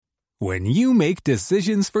When you make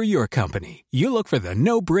decisions for your company, you look for the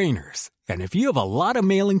no-brainers. And if you have a lot of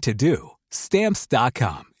mailing to do,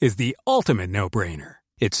 Stamps.com is the ultimate no-brainer.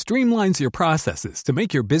 It streamlines your processes to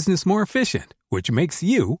make your business more efficient, which makes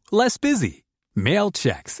you less busy. Mail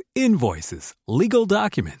checks, invoices, legal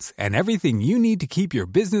documents, and everything you need to keep your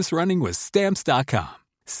business running with Stamps.com.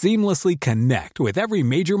 Seamlessly connect with every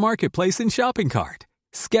major marketplace and shopping cart.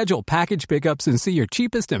 Schedule package pickups and see your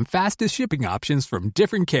cheapest and fastest shipping options from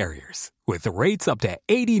different carriers, with rates up to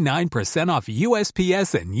 89% off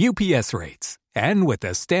USPS and UPS rates. And with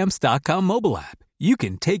the Stamps.com mobile app, you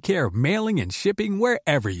can take care of mailing and shipping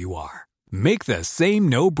wherever you are. Make the same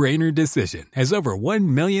no-brainer decision as over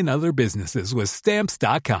 1 million other businesses with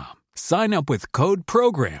Stamps.com. Sign up with code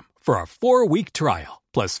PROGRAM for a 4-week trial,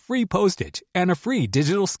 plus free postage and a free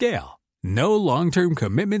digital scale. No long-term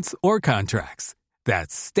commitments or contracts.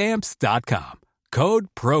 That's Stamps.com. Code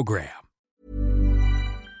PROGRAM.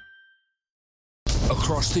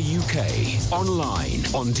 Across the UK, online,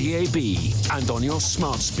 on DAB, and on your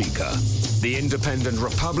smart speaker. The Independent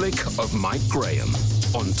Republic of Mike Graham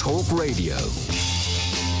on Talk Radio.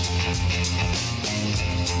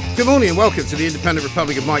 Good morning and welcome to the Independent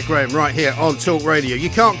Republic of Mike Graham right here on Talk Radio.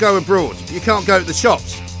 You can't go abroad. You can't go to the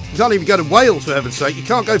shops. You can't even go to Wales, for heaven's sake. You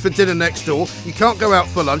can't go for dinner next door. You can't go out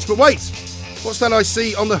for lunch. But wait, what's that I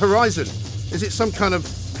see on the horizon? Is it some kind of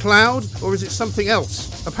cloud or is it something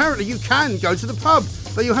else? Apparently you can go to the pub,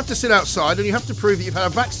 but you'll have to sit outside and you have to prove that you've had a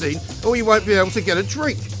vaccine or you won't be able to get a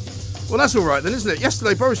drink. Well, that's all right then, isn't it?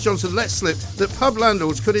 Yesterday, Boris Johnson let slip that pub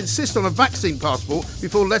landlords could insist on a vaccine passport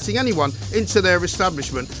before letting anyone into their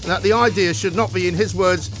establishment, and that the idea should not be, in his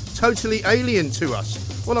words, totally alien to us.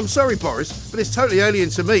 Well, I'm sorry, Boris, but it's totally alien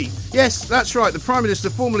to me. Yes, that's right, the Prime Minister,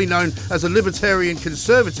 formerly known as a libertarian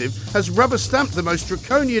conservative, has rubber-stamped the most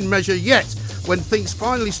draconian measure yet when things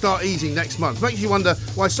finally start easing next month. Makes you wonder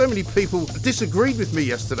why so many people disagreed with me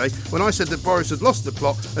yesterday when I said that Boris had lost the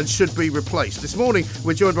plot and should be replaced. This morning,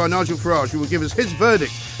 we're joined by Nigel Farage, who will give us his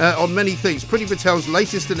verdict on many things. Priti Patel's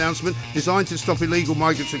latest announcement, designed to stop illegal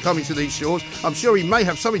migrants from coming to these shores. I'm sure he may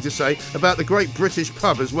have something to say about the Great British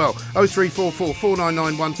Pub as well. 0344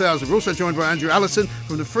 499 1000. We're also joined by Andrew Allison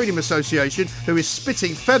from the Freedom Association, who is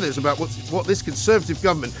spitting feathers about what this Conservative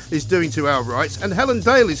government is doing to our rights. And Helen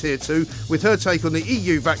Dale is here too, with her take on the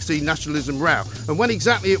EU vaccine nationalism row and when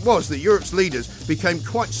exactly it was that Europe's leaders became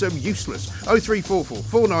quite so useless. 0344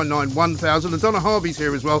 499 1000. And Donna Harvey's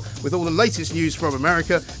here as well with all the latest news from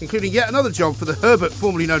America, including yet another job for the Herbert,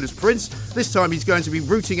 formerly known as Prince. This time he's going to be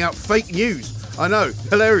rooting out fake news. I know,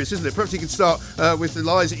 hilarious, isn't it? Perhaps you could start with the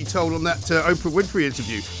lies that he told on that Oprah Winfrey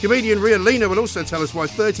interview. Comedian Ria Lina will also tell us why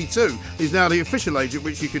 32 is now the official age at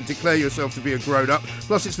which you can declare yourself to be a grown-up.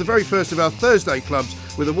 Plus, it's the very first of our Thursday clubs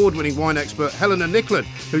with award-winning wine expert Helena Nicklin,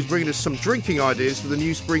 who's bringing us some drinking ideas for the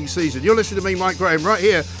new spring season. You're listening to me, Mike Graham, right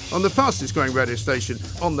here on the fastest-growing radio station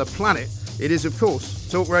on the planet. It is, of course,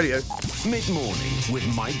 Talk Radio. Mid-morning with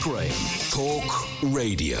Mike Graham. Talk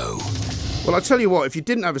Radio. Well, I tell you what, if you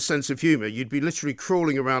didn't have a sense of humour, you'd be literally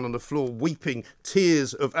crawling around on the floor weeping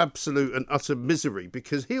tears of absolute and utter misery,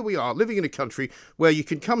 because here we are living in a country where you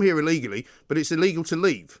can come here illegally, but it's illegal to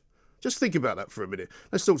leave. Just think about that for a minute.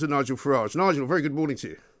 Let's talk to Nigel Farage. Nigel, very good morning to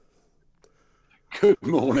you. Good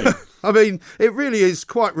morning. I mean, it really is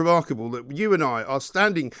quite remarkable that you and I are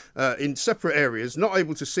standing in separate areas, not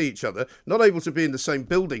able to see each other, not able to be in the same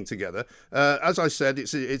building together. As I said,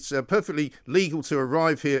 it's perfectly legal to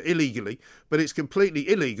arrive here illegally, but it's completely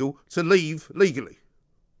illegal to leave legally.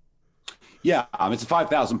 Yeah, it's a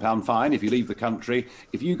 £5,000 fine if you leave the country.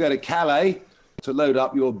 If you go to Calais to load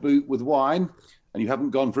up your boot with wine and you haven't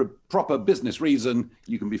gone for a proper business reason,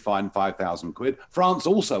 you can be fined £5,000. France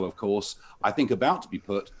also, of course, I think about to be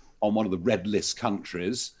put on one of the red list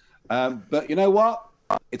countries. But you know what?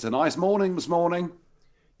 It's a nice morning this morning.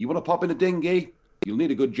 You want to pop in a dinghy? You'll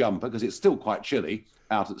need a good jumper because it's still quite chilly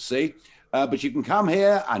out at sea. But you can come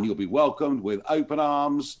here and you'll be welcomed with open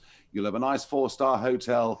arms. You'll have a nice 4-star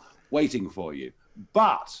hotel waiting for you.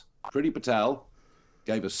 But Priti Patel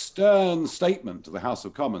gave a stern statement to the House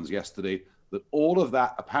of Commons yesterday that all of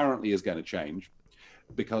that apparently is going to change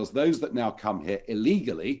because those that now come here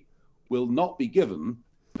illegally will not be given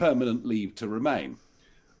permanent leave to remain.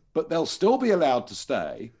 But they'll still be allowed to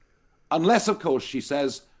stay unless, of course, she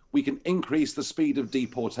says, we can increase the speed of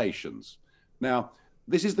deportations. Now,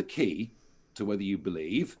 this is the key to whether you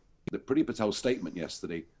believe that Priti Patel's statement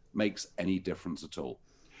yesterday makes any difference at all.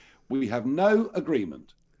 We have no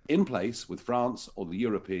agreement in place with France or the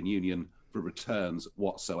European Union for returns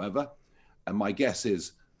whatsoever. And my guess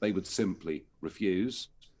is they would simply refuse.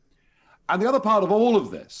 And the other part of all of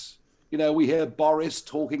this You know, we hear Boris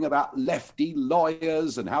talking about lefty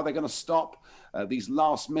lawyers and how they're going to stop these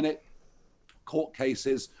last-minute court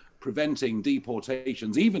cases preventing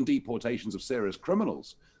deportations, even deportations of serious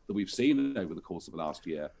criminals that we've seen over the course of the last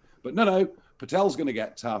year. But no, Patel's going to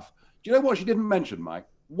get tough. Do you know what she didn't mention, Mike?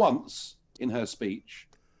 Once in her speech,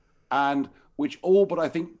 and which all but I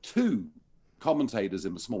think two commentators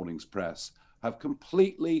in this morning's press have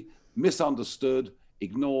completely misunderstood,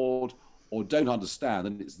 ignored, or don't understand,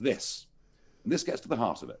 and it's this. And this gets to the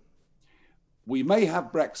heart of it. We may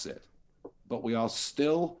have Brexit, but we are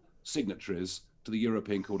still signatories to the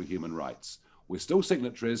European Court of Human Rights. We're still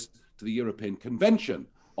signatories to the European Convention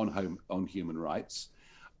on Human Rights.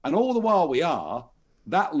 And all the while we are,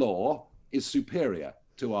 that law is superior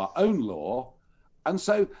to our own law. And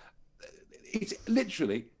so it's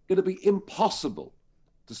literally going to be impossible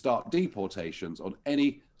to start deportations on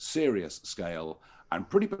any serious scale. And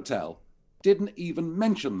Priti Patel didn't even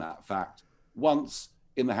mention that fact once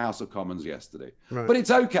in the House of Commons yesterday. Right. But it's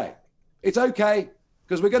okay. It's okay,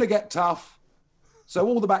 because we're going to get tough. So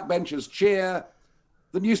all the backbenchers cheer.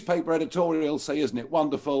 The newspaper editorials say, isn't it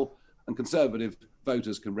wonderful? And Conservative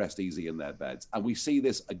voters can rest easy in their beds. And we see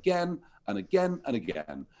this again and again and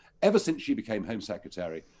again, ever since she became Home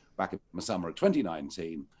Secretary back in the summer of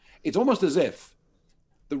 2019. It's almost as if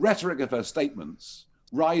the rhetoric of her statements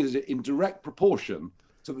rises in direct proportion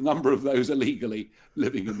to the number of those illegally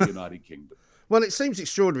living in the United Kingdom. Well, it seems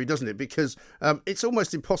extraordinary, doesn't it? Because it's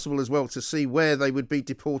almost impossible as well to see where they would be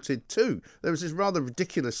deported to. There was this rather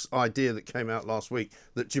ridiculous idea that came out last week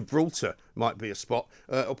that Gibraltar might be a spot,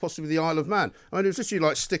 or possibly the Isle of Man. I mean, it was just you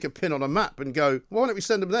like stick a pin on a map and go, why don't we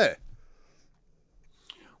send them there?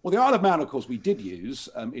 Well, the Isle of Man, of course, we did use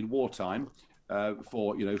in wartime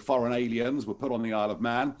for, foreign aliens were put on the Isle of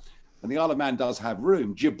Man. And the Isle of Man does have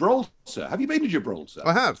room. Gibraltar. Have you been to Gibraltar?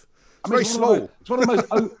 I have. It's very small. It's one of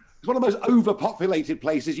the most overpopulated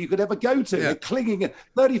places you could ever go to. Yeah. They're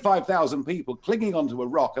 35,000 people clinging onto a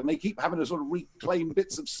rock, and they keep having to sort of reclaim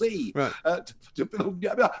bits of sea. Right.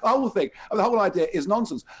 The whole thing, the whole idea is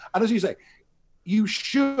nonsense. And as you say, you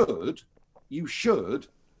should,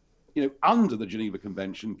 under the Geneva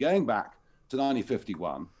Convention, going back to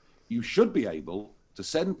 1951, you should be able to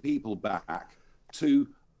send people back to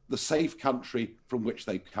the safe country from which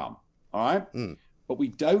they come. All right? Mm. But we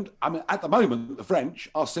don't. I mean, at the moment, the French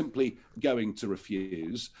are simply going to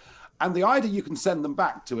refuse. And the idea you can send them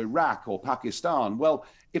back to Iraq or Pakistan, well,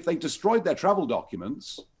 if they destroyed their travel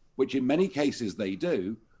documents, which in many cases they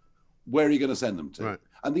do, where are you going to send them to? Right.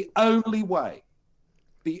 And the only way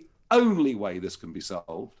this can be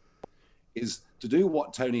solved is to do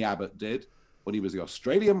what Tony Abbott did when he was the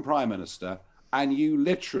Australian Prime Minister, and you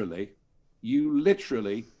literally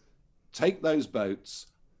take those boats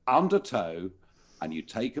under tow and you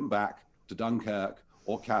take them back to Dunkirk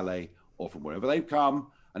or Calais or from wherever they've come.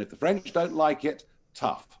 And if the French don't like it,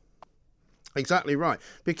 tough. Exactly right.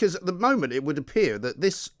 Because at the moment it would appear that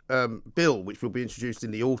this bill, which will be introduced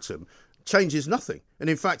in the autumn, changes nothing. And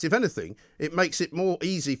in fact, if anything, it makes it more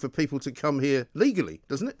easy for people to come here legally,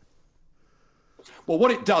 doesn't it? Well,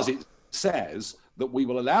 what it does, it says that we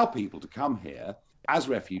will allow people to come here as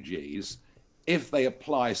refugees if they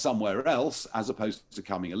apply somewhere else as opposed to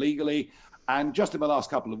coming illegally. And just in the last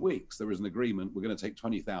couple of weeks, there is an agreement. We're going to take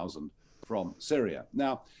 20,000 from Syria.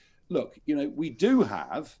 Now, look, we do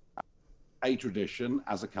have a tradition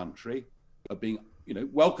as a country of being,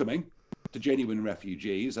 welcoming to genuine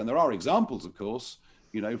refugees. And there are examples, of course,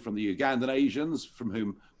 from the Ugandan Asians, from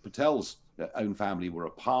whom Patel's own family were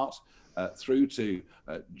a part, through to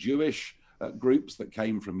Jewish groups that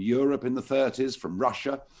came from Europe in the 30s, from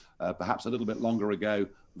Russia, perhaps a little bit longer ago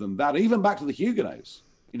than that, even back to the Huguenots,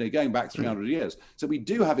 going back 300 years. So we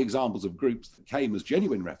do have examples of groups that came as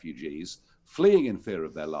genuine refugees, fleeing in fear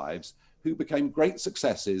of their lives, who became great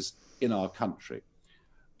successes in our country.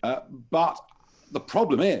 But the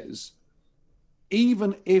problem is,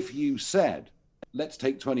 even if you said, let's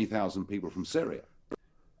take 20,000 people from Syria,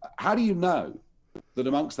 how do you know that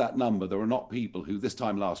amongst that number there are not people who this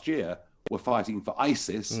time last year were fighting for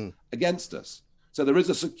ISIS against us? So there is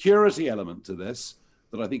a security element to this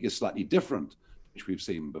that I think is slightly different, which we've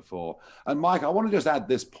seen before. And Mike, I want to just add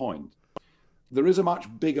this point. There is a much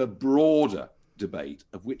bigger, broader debate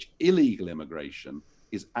of which illegal immigration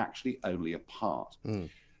is actually only a part.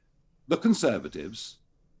 The Conservatives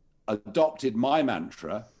adopted my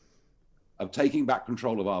mantra of taking back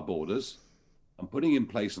control of our borders and putting in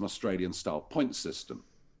place an Australian-style point system.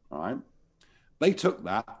 All right? They took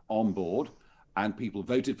that on board, and people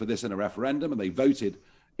voted for this in a referendum, and they voted,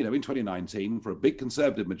 in 2019 for a big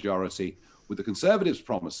Conservative majority, with the Conservatives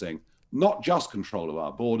promising not just control of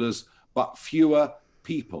our borders, but fewer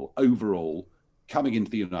people overall coming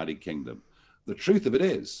into the United Kingdom. The truth of it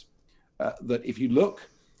is that if you look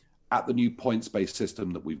at the new points-based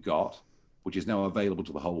system that we've got, which is now available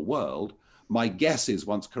to the whole world, my guess is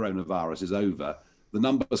once coronavirus is over, the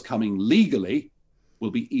numbers coming legally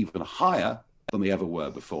will be even higher than they ever were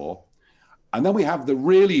before. And then we have the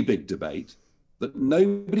really big debate that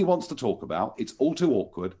nobody wants to talk about. It's all too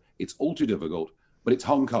awkward. It's all too difficult, but it's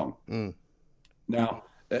Hong Kong. Now,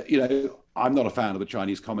 I'm not a fan of the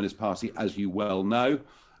Chinese Communist Party, as you well know.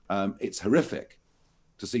 It's horrific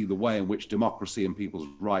to see the way in which democracy and people's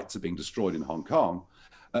rights are being destroyed in Hong Kong.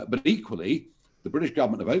 But equally, the British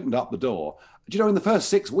government have opened up the door. Do you know, in the first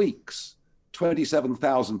 6 weeks,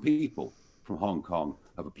 27,000 people from Hong Kong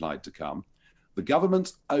have applied to come. The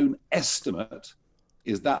government's own estimate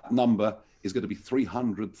is that number is going to be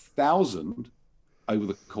 300,000 over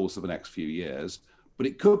the course of the next few years, but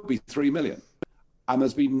it could be 3 million. And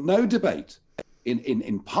there's been no debate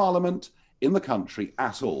in Parliament, in the country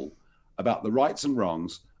at all, about the rights and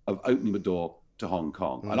wrongs of opening the door to Hong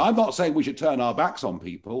Kong. And I'm not saying we should turn our backs on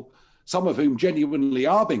people, some of whom genuinely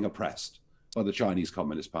are being oppressed by the Chinese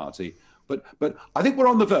Communist Party. But I think we're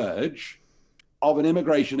on the verge of an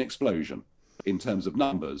immigration explosion in terms of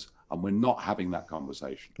numbers, and we're not having that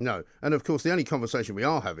conversation. No. And of course, the only conversation we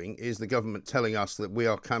are having is the government telling us that we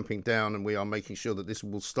are clamping down and we are making sure that this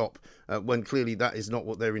will stop, when clearly that is not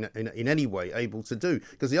what they're in any way able to do.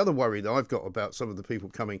 Because the other worry that I've got about some of the people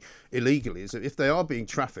coming illegally is that if they are being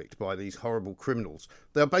trafficked by these horrible criminals,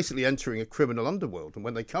 they're basically entering a criminal underworld. And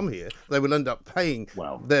when they come here, they will end up paying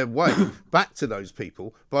their way back to those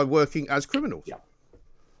people by working as criminals.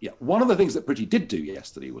 Yeah. One of the things that Pretty did do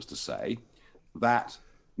yesterday was to say that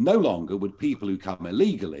no longer would people who come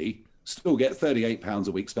illegally still get £38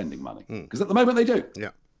 a week spending money. Because at the moment they do.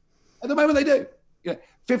 Yeah. At the moment they do.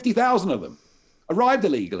 50,000 of them arrived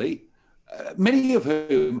illegally, many of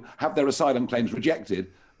whom have their asylum claims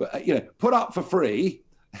rejected, but put up for free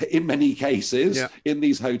in many cases in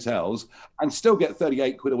these hotels and still get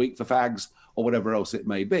 38 quid a week for fags or whatever else it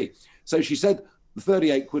may be. So she said the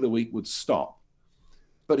 38 quid a week would stop.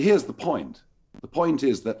 But here's the point. The point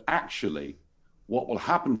is that actually what will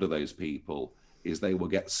happen to those people is they will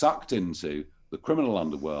get sucked into the criminal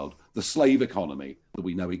underworld, the slave economy that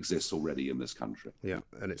we know exists already in this country. Yeah,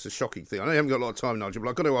 and it's a shocking thing. I know you haven't got a lot of time, Nigel, but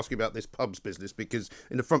I've got to ask you about this pubs business, because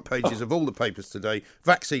in the front pages of all the papers today,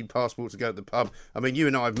 vaccine passports to go to the pub. I mean, you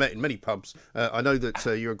and I have met in many pubs. I know that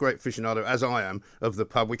you're a great aficionado, as I am, of the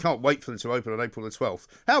pub. We can't wait for them to open on April the 12th.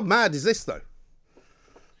 How mad is this, though?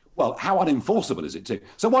 Well, how unenforceable is it too?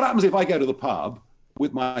 So what happens if I go to the pub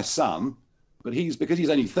with my son, but because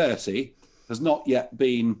he's only 30, has not yet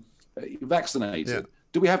been vaccinated? Yeah.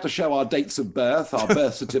 Do we have to show our dates of birth, our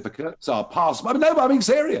birth certificates, our passport? No, but I'm being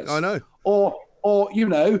serious. I know. Or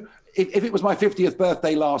if it was my 50th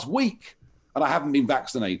birthday last week and I haven't been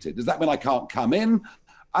vaccinated, does that mean I can't come in?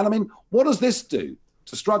 And I mean, what does this do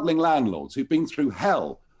to struggling landlords who've been through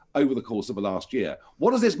hell over the course of the last year?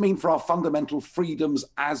 What does this mean for our fundamental freedoms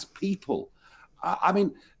as people? I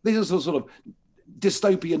mean, this is a sort of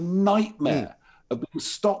dystopian nightmare of being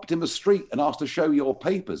stopped in the street and asked to show your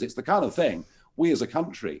papers. It's the kind of thing we as a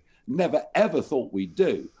country never, ever thought we'd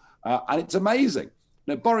do. And it's amazing.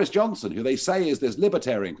 Boris Johnson, who they say is this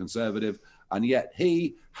libertarian conservative, and yet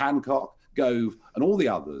he, Hancock, Gove, and all the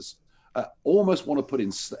others almost want to put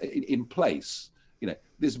in place,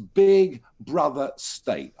 this big brother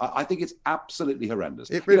state. I think it's absolutely horrendous.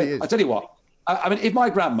 It really is. I tell you what, I mean, if my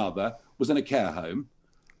grandmother was in a care home,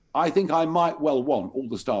 I think I might well want all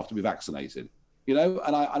the staff to be vaccinated,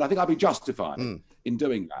 and I think I'd be justified in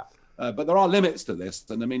doing that. But there are limits to this.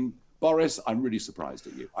 And I mean, Boris, I'm really surprised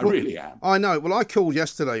at you. I really am. I know. Well, I called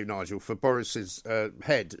yesterday, Nigel, for Boris's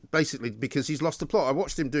head, basically because he's lost the plot. I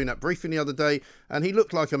watched him doing that briefing the other day, and he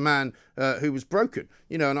looked like a man who was broken.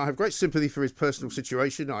 And I have great sympathy for his personal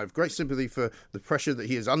situation. I have great sympathy for the pressure that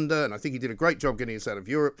he is under, and I think he did a great job getting us out of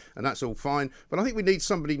Europe, and that's all fine. But I think we need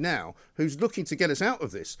somebody now who's looking to get us out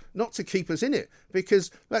of this, not to keep us in it.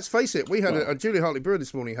 Because, let's face it, we had Julia Hartley-Brewer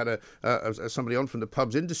this morning had somebody on from the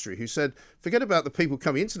pubs industry who said, forget about the people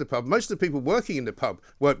coming into the pub. Most of the people working in the pub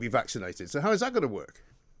won't be vaccinated. So how is that going to work?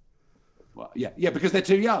 Well, yeah, because they're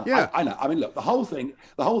too young. Yeah. I know. I mean, look, the whole thing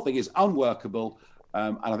is unworkable,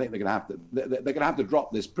 and I think they're going to have to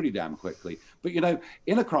drop this pretty damn quickly. But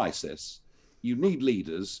in a crisis, you need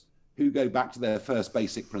leaders who go back to their first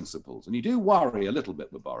basic principles. And you do worry a little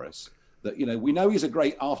bit with Boris that we know he's a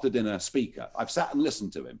great after-dinner speaker. I've sat and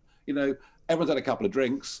listened to him. Everyone's had a couple of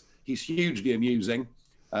drinks. He's hugely amusing,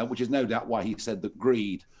 which is no doubt why he said that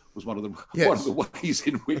greed was one of the ways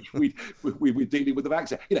in which we were dealing with the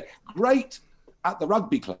vaccine. Great at the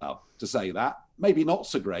rugby club to say that. maybe not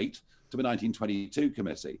so great to the 1922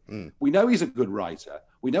 committee. We know he's a good writer.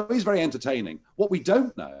 We know he's very entertaining. What we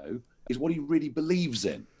don't know is what he really believes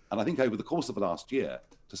in. And I think over the course of the last year,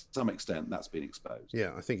 to some extent, that's been exposed.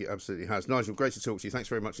 Yeah, I think it absolutely has. Nigel, great to talk to you. Thanks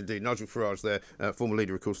very much indeed. Nigel Farage there, former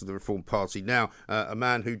leader, of course, of the Reform Party. Now, a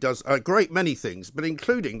man who does a great many things, but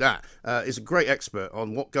including that, is a great expert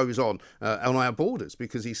on what goes on our borders,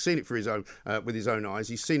 because he's seen it for his own, with his own eyes.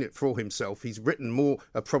 He's seen it for himself. He's written more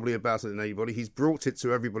probably about it than anybody. He's brought it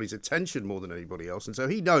to everybody's attention more than anybody else. And so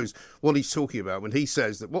he knows what he's talking about when he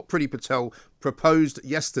says that what Priti Patel proposed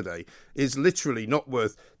yesterday is literally not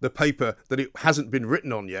worth the paper that it hasn't been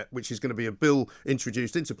written on yet, which is going to be a bill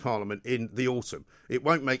introduced into Parliament in the autumn. It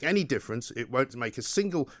won't make any difference. It won't make a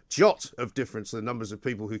single jot of difference to the numbers of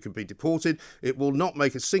people who can be deported. It will not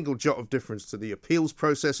make a single jot of difference to the appeals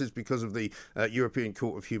processes because of the European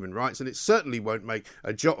Court of Human Rights. And it certainly won't make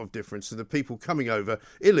a jot of difference to the people coming over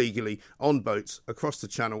illegally on boats across the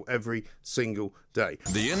Channel every single day.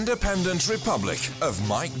 The Independent Republic of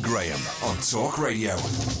Mike Graham on Talk Radio.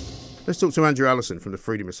 Let's talk to Andrew Allison from the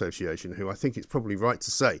Freedom Association, who I think it's probably right to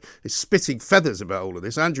say is spitting feathers about all of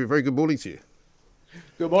this. Andrew, very good morning to you.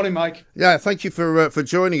 Good morning, Mike. Yeah, thank you for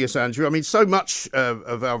joining us, Andrew. I mean, so much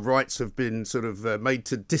of our rights have been sort of made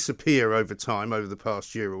to disappear over time, over the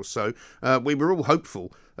past year or so. We were all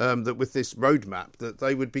hopeful that with this roadmap that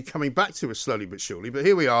they would be coming back to us slowly but surely. But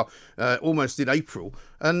here we are, almost in April,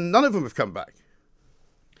 and none of them have come back.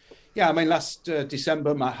 Yeah, I mean, last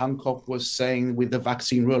December, Matt Hancock was saying with the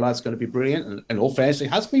vaccine rollout it's going to be brilliant. And in all fairness, it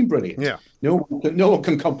has been brilliant. Yeah. No one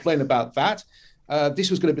can complain about that. This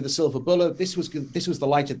was going to be the silver bullet. This was the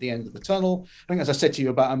light at the end of the tunnel. I think, as I said to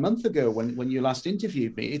you about a month ago when you last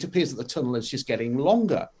interviewed me, it appears that the tunnel is just getting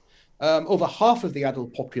longer. Over half of the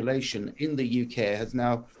adult population in the UK has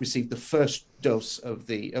now received the first dose of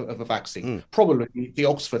a vaccine, probably the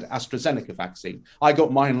Oxford AstraZeneca vaccine. I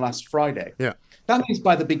got mine last Friday. Yeah. That means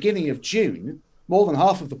by the beginning of June, more than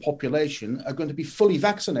half of the population are going to be fully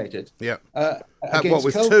vaccinated. Yeah. Against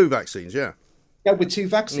with COVID. 2 vaccines, yeah. Yeah, with 2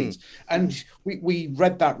 vaccines. And we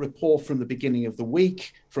read that report from the beginning of the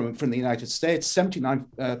week from the United States,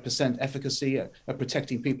 79% efficacy at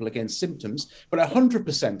protecting people against symptoms, but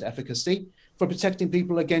 100% efficacy for protecting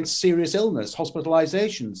people against serious illness,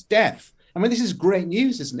 hospitalizations, death. I mean, this is great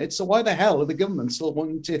news, isn't it? So why the hell are the government still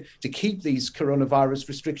wanting to keep these coronavirus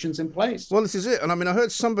restrictions in place? Well, this is it. And I mean, I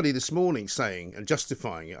heard somebody this morning saying and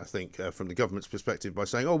justifying it, I think, from the government's perspective by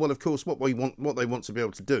saying, oh, well, of course, what they want to be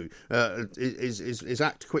able to do is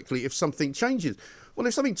act quickly if something changes. Well,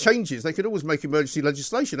 if something changes, they could always make emergency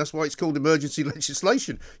legislation. That's why it's called emergency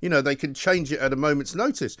legislation. You know, they can change it at a moment's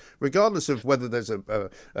notice, regardless of whether there's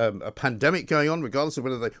a pandemic going on, regardless of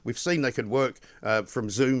whether we've seen they can work from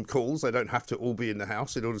Zoom calls. They don't have to all be in the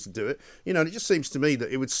house in order to do it. You know, and it just seems to me that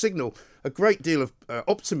it would signal a great deal of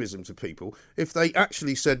optimism to people if they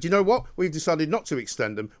actually said, you know what, we've decided not to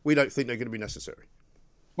extend them. We don't think they're going to be necessary.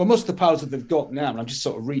 Well, most of the powers that they've got now, and I'm just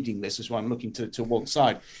sort of reading this as well, I'm looking to one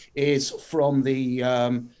side, is from the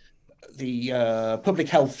Public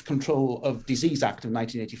Health Control of Disease Act of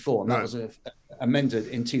 1984, and that was amended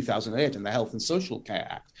in 2008 in the Health and Social Care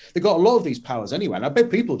Act. They've got a lot of these powers anyway, and I bet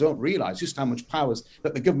people don't realise just how much powers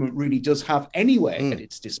that the government really does have anyway at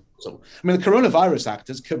its disposal. I mean, the Coronavirus Act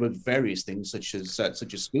has covered various things such as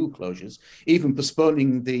school closures, even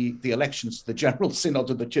postponing the elections to the General Synod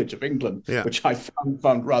of the Church of England, which I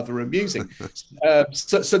found rather amusing.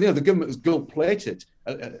 So you know, the government has gold-plated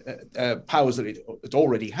powers that it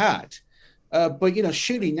already had. But, you know,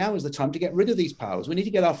 surely now is the time to get rid of these powers. We need to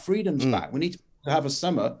get our freedoms back. We need to have a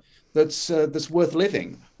summer that's worth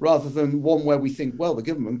living, rather than one where we think, well, the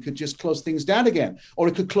government could just close things down again, or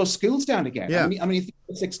it could close schools down again. Yeah. I mean, if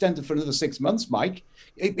it's extended for another 6 months, Mike,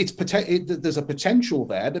 there's a potential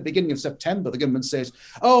there. At the beginning of September, the government says,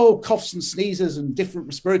 oh, coughs and sneezes and different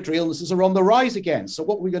respiratory illnesses are on the rise again. So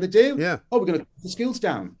what are we going to do? Yeah. Oh, we're going to close the schools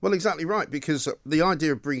down. Well, exactly right, because the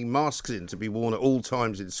idea of bringing masks in to be worn at all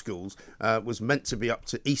times in schools was meant to be up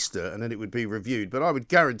to Easter, and then it would be reviewed. But I would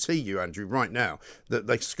guarantee you, Andrew, right now, that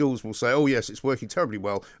the schools will say, oh, yes, it's working terribly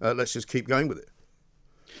well. Let's just keep going with it.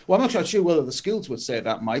 Well, I'm not quite sure whether the schools would say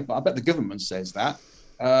that, Mike, but I bet the government says that.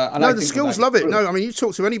 No, the schools love it. No, I mean, you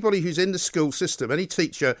talk to anybody who's in the school system, any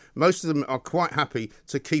teacher, most of them are quite happy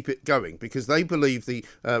to keep it going because they believe the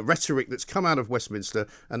rhetoric that's come out of Westminster,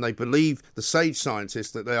 and they believe the sage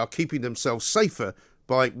scientists that they are keeping themselves safer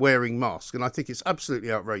by wearing masks. And I think it's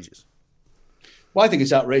absolutely outrageous. Well, I think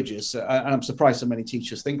it's outrageous, and I'm surprised so many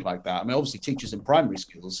teachers think like that. I mean, obviously, teachers in primary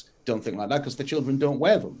schools don't think like that because the children don't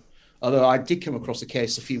wear them. Although I did come across a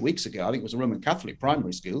case a few weeks ago, I think it was a Roman Catholic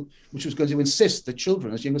primary school, which was going to insist that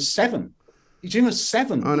children as young as 7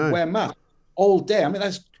 would wear masks. all day. I mean,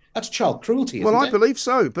 that's child cruelty, isn't Well, it? I believe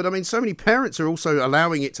so, but I mean, so many parents are also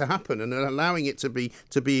allowing it to happen and allowing it to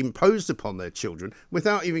be imposed upon their children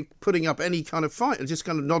without even putting up any kind of fight and just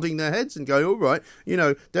kind of nodding their heads and going, all right,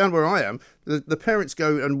 down where I am, the parents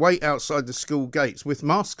go and wait outside the school gates with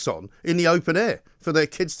masks on in the open air for their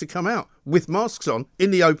kids to come out with masks on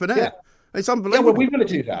in the open air. Yeah. It's Yeah, unbelievable. well, we've got to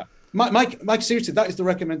do that. Mike, seriously, that is the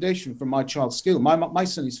recommendation from my child's school. My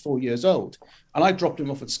son is 4 years old, and I dropped him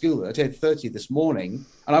off at school at 8:30 this morning,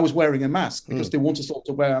 and I was wearing a mask because they want us all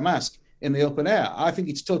to wear a mask in the open air. I think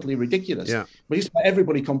it's totally ridiculous. Yeah. But just about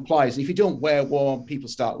everybody complies. And if you don't wear one, people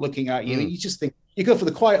start looking at you. You just think, you go for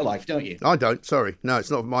the quiet life, don't you? I don't. Sorry, no,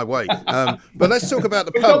 it's not my way. But let's talk about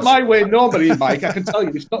the It's pubs. not my way normally, Mike. I can tell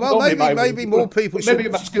you, it's not Well, normally my maybe way. more people should. Maybe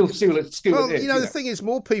about school. Well, it is, the thing is,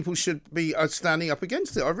 more people should be standing up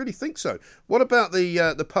against it. I really think so. What about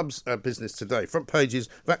the pubs business today? Front pages,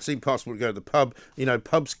 vaccine passport, go to the pub.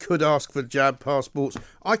 Pubs could ask for jab passports.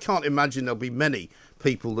 I can't imagine there'll be many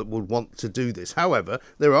people that would want to do this. However,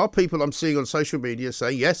 there are people I'm seeing on social media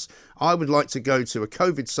saying, yes, I would like to go to a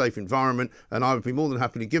COVID-safe environment and I would be more than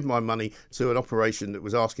happy to give my money to an operation that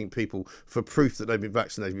was asking people for proof that they've been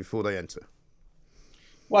vaccinated before they enter.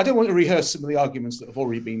 Well, I don't want to rehearse some of the arguments that have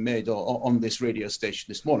already been made on this radio station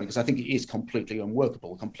this morning, because I think it is completely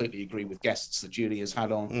unworkable. I completely agree with guests that Julie has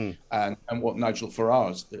had on and what Nigel Farrar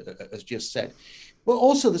has just said. But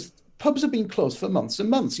also, pubs have been closed for months and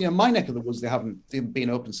months. My neck of the woods, they've been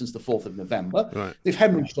open since the 4th of November. Right. They've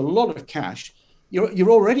hemorrhaged a lot of cash. You're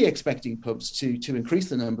already expecting pubs to increase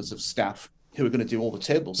the numbers of staff who are going to do all the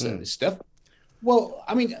table service stuff. Well,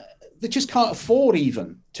 I mean, they just can't afford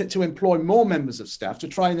even to employ more members of staff to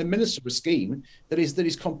try and administer a scheme that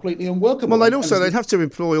is completely unworkable. Well, they'd have to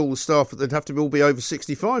employ all the staff, but they'd have to all be over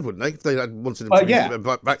 65, wouldn't they? If they had wanted them to be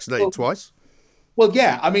vaccinated twice. Well,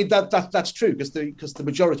 yeah, I mean that's true because the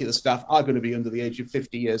majority of the staff are going to be under the age of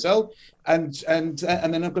 50 years old, and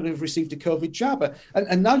they're not going to have received a COVID jab.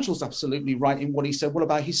 And Nigel's absolutely right in what he said. What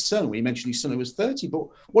about his son? He mentioned his son who was 30, but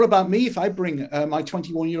what about me if I bring my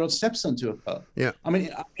 21-year-old stepson to a pub? Yeah, I mean,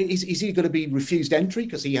 is he going to be refused entry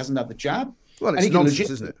because he hasn't had the jab? Well, it's nonsense,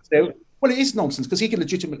 isn't it? Well, it is nonsense because he can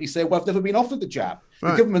legitimately say, "Well, I've never been offered the jab."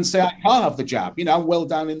 Right. The government say, "I can't have the jab." I'm well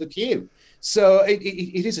down in the queue. So it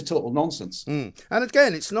is a total nonsense. And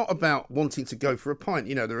again, it's not about wanting to go for a pint.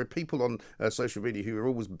 There are people on social media who are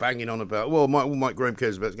always banging on about, all Mike Graham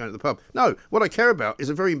cares about is going to the pub. No, what I care about is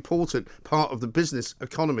a very important part of the business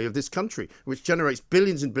economy of this country, which generates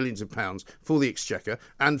billions and billions of pounds for the exchequer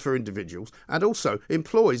and for individuals, and also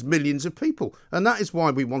employs millions of people. And that is why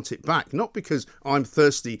we want it back, not because I'm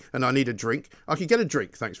thirsty and I need a drink. I can get a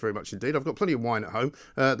drink, thanks very much indeed. I've got plenty of wine at home.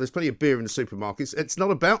 There's plenty of beer in the supermarkets. It's not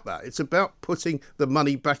about that. It's about putting the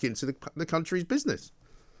money back into the country's business.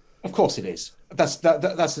 Of course it is. That's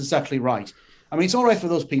exactly right. I mean, it's all right for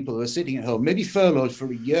those people who are sitting at home, maybe furloughed for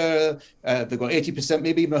a year. They've got 80%,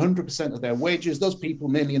 maybe even 100% of their wages. Those people,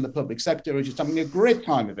 mainly in the public sector, are just having a great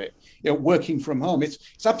time of it, working from home. It's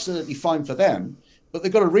absolutely fine for them. But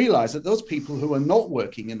they've got to realise that those people who are not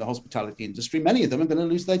working in the hospitality industry, many of them are going to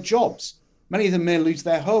lose their jobs. Many of them may lose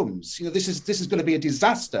their homes. This is going to be a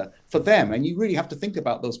disaster for them, and you really have to think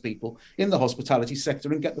about those people in the hospitality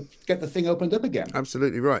sector and get the thing opened up again.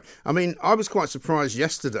 Absolutely right. I mean, I was quite surprised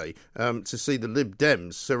yesterday to see the Lib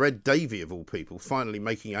Dems, Sir Ed Davey of all people, finally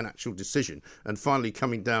making an actual decision and finally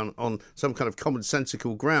coming down on some kind of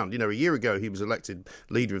commonsensical ground. A year ago he was elected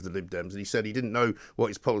leader of the Lib Dems, and he said he didn't know what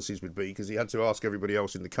his policies would be because he had to ask everybody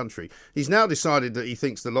else in the country. He's now decided that he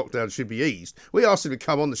thinks the lockdown should be eased. We asked him to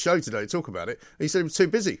come on the show today to talk about it. He said he was too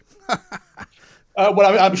busy.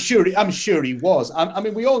 Well, I'm sure he was. I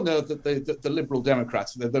mean, we all know that the Liberal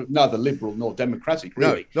Democrats, they're neither liberal nor democratic,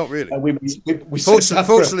 really. No, not really.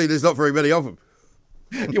 Fortunately, there's not very many of them.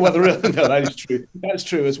 Well, that is true. That's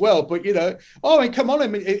true as well. But come on. I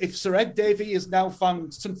mean, if Sir Ed Davey has now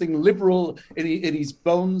found something liberal in his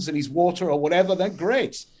bones, in his water, or whatever, then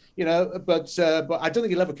great. But I don't think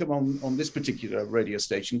he'll ever come on this particular radio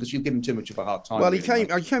station because you'll give him too much of a hard time. Well, he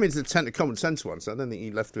came into the tent of common sense once. I don't think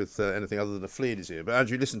he left with anything other than a flea in his ear. But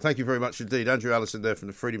Andrew, listen, thank you very much indeed. Andrew Allison there from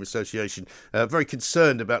the Freedom Association, very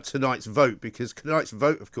concerned about tonight's vote because tonight's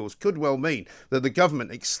vote, of course, could well mean that the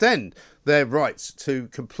government extend their rights to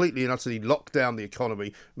completely and utterly lock down the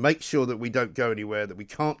economy, make sure that we don't go anywhere, that we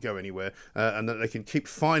can't go anywhere, and that they can keep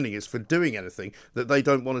fining us for doing anything that they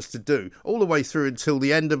don't want us to do, all the way through until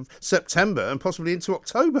the end of September and possibly into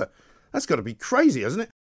October. That's got to be crazy, hasn't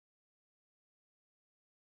it?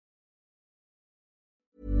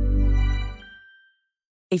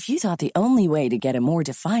 If you thought the only way to get a more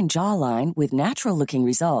defined jawline with natural-looking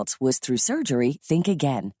results was through surgery, think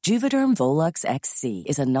again. Juvederm Volux XC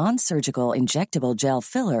is a non-surgical injectable gel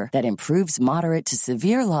filler that improves moderate to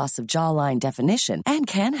severe loss of jawline definition and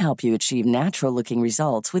can help you achieve natural-looking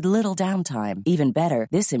results with little downtime. Even better,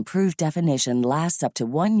 this improved definition lasts up to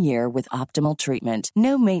 1 year with optimal treatment.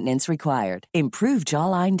 No maintenance required. Improve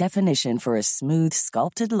jawline definition for a smooth,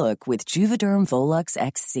 sculpted look with Juvederm Volux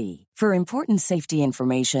XC. For important safety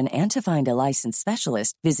information and to find a licensed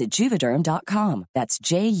specialist, visit Juvederm.com. That's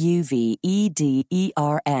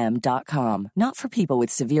JUVEDERM.com. Not for people with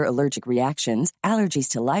severe allergic reactions, allergies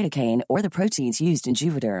to lidocaine, or the proteins used in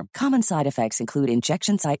Juvederm. Common side effects include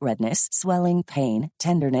injection site redness, swelling, pain,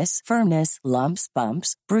 tenderness, firmness, lumps,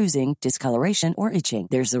 bumps, bruising, discoloration, or itching.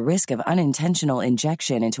 There's a risk of unintentional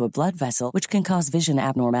injection into a blood vessel, which can cause vision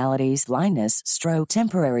abnormalities, blindness, stroke,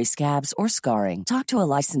 temporary scabs, or scarring. Talk to a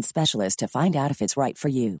licensed specialist to find out if it's right for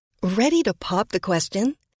you. Ready to pop the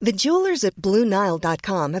question? The jewelers at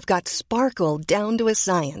BlueNile.com have got sparkle down to a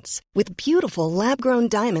science with beautiful lab-grown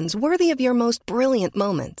diamonds worthy of your most brilliant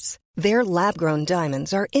moments. Their lab-grown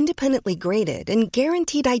diamonds are independently graded and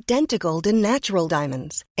guaranteed identical to natural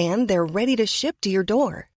diamonds, and they're ready to ship to your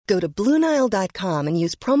door. Go to BlueNile.com and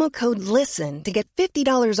use promo code LISTEN to get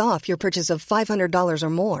 $50 off your purchase of $500 or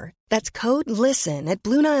more. That's code LISTEN at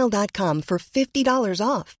BlueNile.com for $50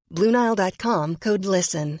 off. BlueNile.com, code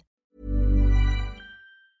LISTEN.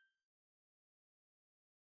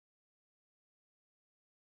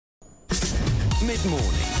 Mid-morning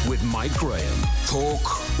with Mike Graham. Talk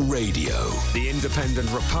Radio. The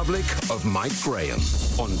Independent Republic of Mike Graham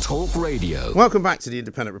on Talk Radio. Welcome back to the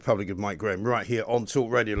Independent Republic of Mike Graham right here on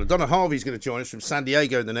Talk Radio. Donna Harvey's going to join us from San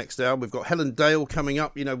Diego in the next hour. We've got Helen Dale coming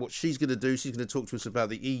up. You know what she's going to do. She's going to talk to us about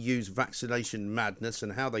the EU's vaccination madness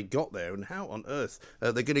and how they got there and how on earth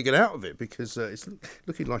they're going to get out of it, because it's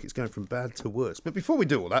looking like it's going from bad to worse. But before we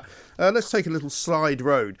do all that, let's take a little slide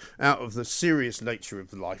road out of the serious nature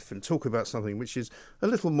of life and talk about something which is a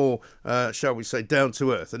little more, shall we say, down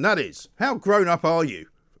to earth. And that is, how grown up are you?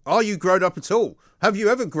 Are you grown up at all? Have you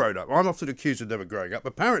ever grown up? I'm often accused of never growing up.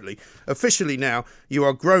 Apparently, officially now, you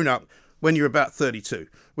are grown up when you're about 32.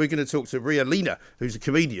 We're going to talk to Ria Lina, who's a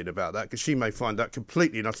comedian, about that, because she may find that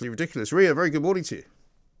completely and utterly ridiculous. Ria, very good morning to you.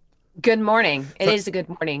 Good morning. It is a good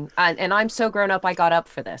morning. And I'm so grown up, I got up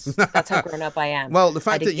for this. That's how grown up I am. Well, the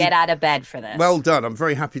fact I had to that get out of bed for this. Well done. I'm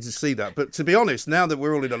very happy to see that. But to be honest, now that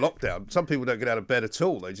we're all in a lockdown, some people don't get out of bed at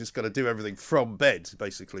all. They just got to do everything from bed,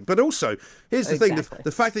 basically. But also, here's the thing.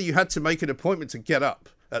 The fact that you had to make an appointment to get up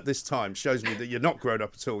at this time shows me that you're not grown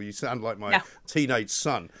up at all. You sound like my teenage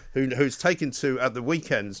son, who's taken to, at the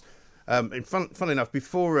weekends, fun enough,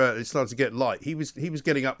 before it started to get light, he was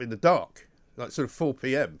getting up in the dark, like sort of 4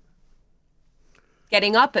 p.m.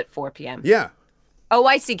 Getting up at 4 p.m. Yeah. Oh,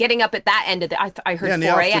 I see. Getting up at that end of the... I heard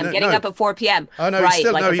 4 a.m. Getting up at 4 p.m. Oh, no, right,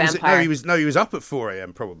 still, like a vampire. He was up at 4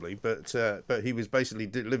 a.m. probably, but he was basically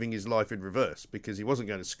living his life in reverse, because he wasn't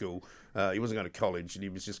going to school, he wasn't going to college, and he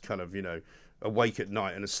was just kind of, awake at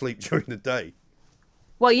night and asleep during the day.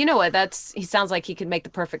 Well, you know what? He sounds like he could make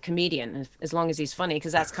the perfect comedian, as long as he's funny,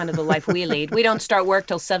 because that's kind of the life we lead. We don't start work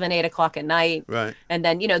till 7, 8 o'clock at night. Right. And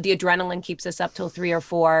then, the adrenaline keeps us up till 3 or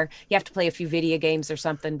 4. You have to play a few video games or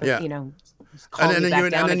something, but, and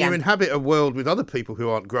then you inhabit a world with other people who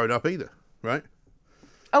aren't grown up either, right?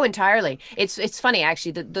 Oh, entirely. It's funny,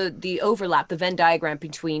 actually. The overlap, the Venn diagram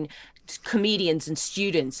between comedians and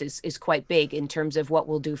students is quite big in terms of what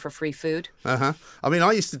we'll do for free food. I mean,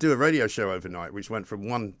 I used to do a radio show overnight, which went from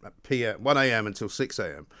 1 a.m. until 6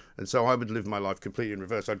 a.m. And so I would live my life completely in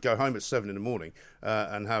reverse. I'd go home at 7 in the morning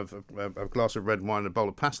and have a glass of red wine and a bowl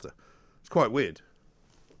of pasta. It's quite weird.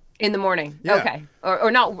 In the morning, yeah. Okay,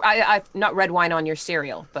 or not. I not red wine on your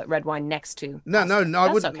cereal, but red wine next to. No,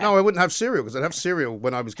 I wouldn't. Okay. No, I wouldn't have cereal, because I'd have cereal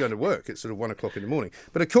when I was going to work at sort of 1 o'clock in the morning.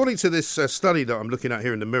 But according to this study that I'm looking at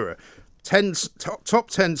here in the Mirror,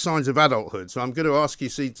 top 10 signs of adulthood. So I'm going to ask you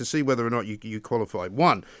to see whether or not you qualify.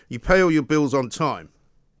 1, you pay all your bills on time.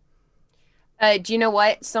 Do you know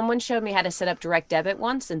what? Someone showed me how to set up direct debit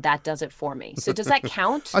once, and that does it for me. So does that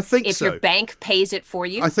count? I think if your bank pays it for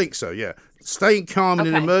you? I think so, yeah. Staying calm in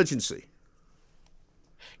an emergency.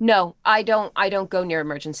 No, I don't go near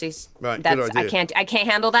emergencies. Right, good idea. I can't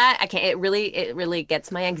handle that. I can't. It really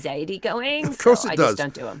gets my anxiety going. Of course it does. I just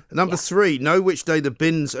don't do them. Number 3, know which day the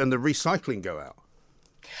bins and the recycling go out.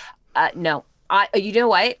 No. You know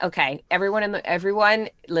what? Okay, everyone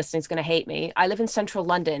listening is going to hate me. I live in central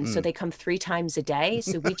London, so they come 3 times a day.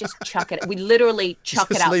 So we just chuck it. We literally chuck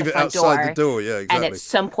Just it out leave the it front outside door. the door, yeah, exactly. And at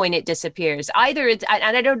some point it disappears. Either it's,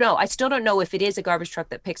 and I don't know. I still don't know if it is a garbage truck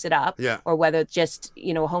that picks it up, Yeah. or whether just,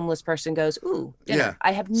 you know, a homeless person goes, ooh, dinner. Yeah.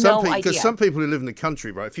 I have no idea. Because some people who live in the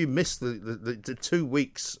country, right, if you miss the 2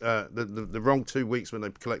 weeks, the wrong 2 weeks when they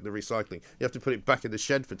collect the recycling, you have to put it back in the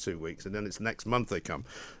shed for 2 weeks, and then it's next month they come.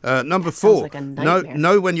 Number 4, like a nightmare.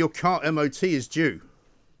 know when your car MOT is due.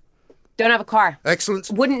 Don't have a car. Excellent.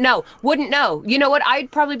 Wouldn't know. You know what?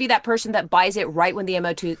 I'd probably be that person that buys it right when the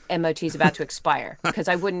MOT is about to expire, because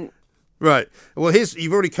I wouldn't. Right. Well,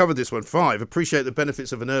 you've already covered this one. 5, appreciate the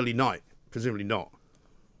benefits of an early night. Presumably not.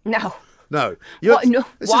 No. No. What? No.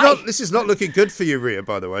 Why? This is not looking good for you, Ria,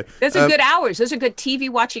 by the way. Those are good hours. Those are good TV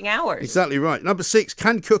watching hours. Exactly right. Number 6,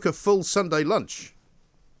 can cook a full Sunday lunch.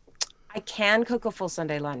 I can cook a full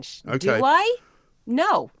Sunday lunch. Okay. Do I?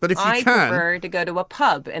 No. But if you I can- prefer to go to a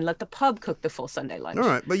pub and let the pub cook the full Sunday lunch. All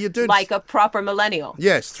right, but you're doing... Like a proper millennial.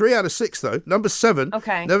 Yes, 3 out of 6, though. Number 7,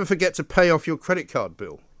 Okay. never forget to pay off your credit card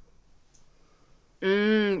bill.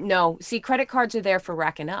 No. See, credit cards are there for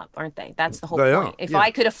racking up, aren't they? That's the whole They point. are, If yeah.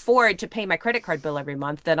 I could afford to pay my credit card bill every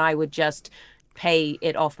month, then I would just pay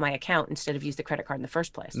it off my account instead of use the credit card in the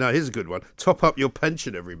first place. No, here's a good one. Top up your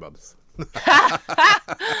pension every month.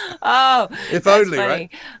 Oh, If that's only, funny. right?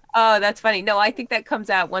 Oh, that's funny. No, I think that comes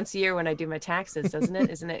out once a year when I do my taxes, doesn't it?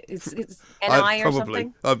 Isn't it? It's NI or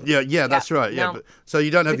something. Yeah, that's right. Yeah, no. but, so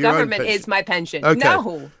you don't have The your own government pension. is my pension. Okay.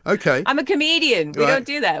 No. Okay. I'm a comedian. We Right. don't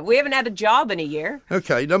do that. We haven't had a job in a year.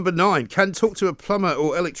 Okay, number 9, can talk to a plumber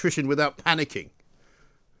or electrician without panicking.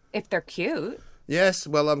 If they're cute. Yes,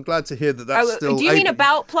 well, I'm glad to hear that that's still... Do you mean able-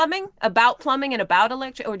 about plumbing? About plumbing and about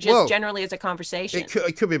electric, or just Well, generally as a conversation?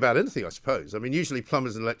 It could be about anything, I suppose. I mean, usually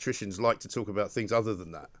plumbers and electricians like to talk about things other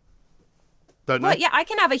than that. Don't Well, they? yeah, I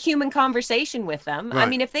can have a human conversation with them. I Right.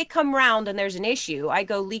 mean, if they come round and there's an issue, I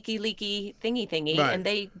go leaky thingy, Right. and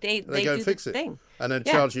they They do go and fix the it. thing. And then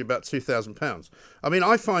Yeah. charge you about £2,000. I mean,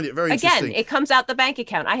 I find it very Again, interesting. it comes out the bank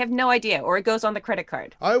account. I have no idea, or it goes on the credit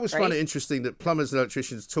card. I always find right? it interesting that plumbers and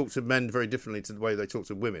electricians talk to men very differently to the way they talk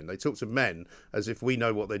to women. They talk to men as if we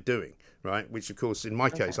know what they're doing, right? Which, of course, in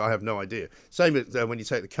my case, I have no idea. Same as when you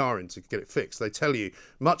take the car in to get it fixed. They tell you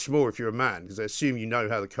much more if you're a man because they assume you know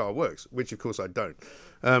how the car works, which, of course, I don't.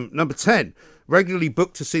 Number 10, regularly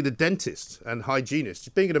book to see the dentist and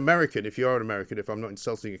hygienist. Being an American, if you are an American, if I'm not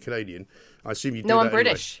insulting a Canadian, I assume you do No, that I'm anyway.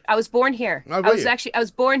 British. I was born here. Oh, were I was you? I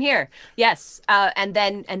was born here. Yes. And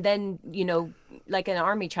then, you know, like an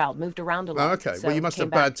army child, moved around a lot. Oh, okay. So Well, you must came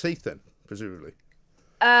have back. bad teeth then, presumably.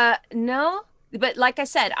 No. But like I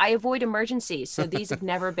said, I avoid emergencies, so these have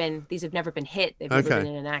never been hit. They've never Okay. been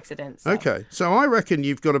in an accident. So. Okay, so I reckon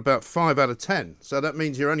you've got about 5 out of 10. So that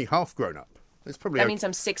means you're only half grown up. It's probably That okay. means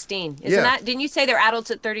I'm 16. Isn't Yeah. that? Didn't you say they're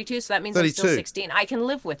adults at 32? So that means I'm still 32. 16. I can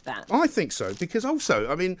live with that. I think so because also,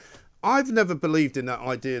 I mean, I've never believed in that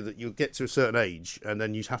idea that you'll get to a certain age and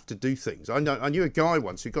then you have to do things. I knew a guy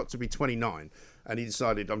once who got to be 29 and he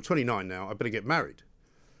decided, I'm 29 now, I better get married.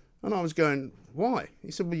 And I was going, why?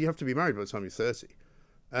 He said, well, you have to be married by the time you're 30.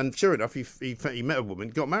 And sure enough, he met a woman,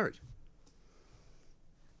 got married.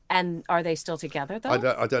 And are they still together though?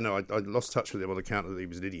 I don't know. I lost touch with him on account of that he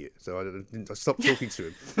was an idiot. So I stopped talking to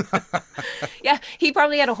him. Yeah, he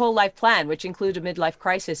probably had a whole life plan, which included a midlife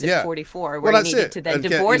crisis at Yeah. 44, Well, where he that's needed it. to then And get,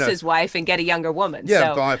 divorce you know- his wife and get a younger woman. Yeah,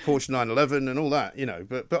 so. buy a Porsche 911 and all that, you know.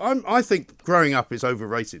 But I think growing up is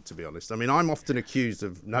overrated, to be honest. I mean, I'm often accused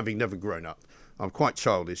of having never grown up. I'm quite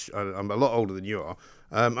childish. I'm a lot older than you are.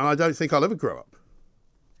 And I don't think I'll ever grow up.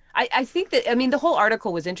 I think that, I mean, the whole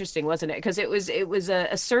article was interesting, wasn't it? Because it was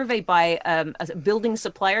a survey by a building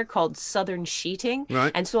supplier called Southern Sheeting.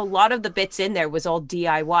 Right. And so a lot of the bits in there was all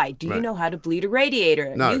DIY. Do you Right. know how to bleed a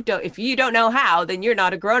radiator? No. If you don't know how, then you're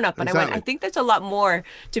not a grown up. And I Exactly. went, I think there's a lot more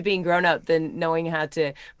to being grown up than knowing how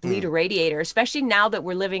to bleed a radiator, especially now that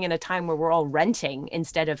we're living in a time where we're all renting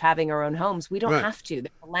instead of having our own homes. We don't Right. have to.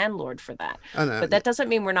 There's a landlord for that. I know. But that doesn't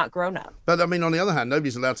mean we're not grown up. But I mean, on the other hand,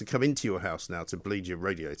 nobody's allowed to come into your house now to bleed your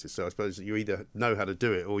radiator. So I suppose that you either know how to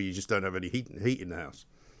do it or you just don't have any heat in the house.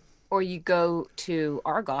 Or you go to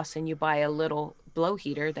Argos and you buy a little blow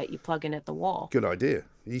heater that you plug in at the wall. Good idea.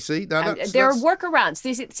 You see? Now, And that's, there are that's- workarounds.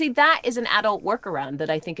 See, that is an adult workaround that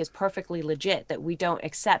I think is perfectly legit that we don't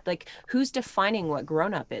accept. Like, who's defining what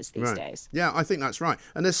grown up is these Right. days? Yeah, I think that's right.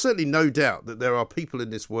 And there's certainly no doubt that there are people in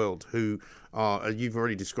this world who are, you've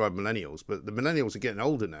already described millennials, but the millennials are getting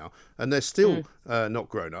older now and they're still not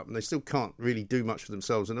grown up and they still can't really do much for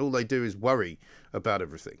themselves. And all they do is worry about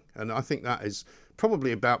everything. And I think that is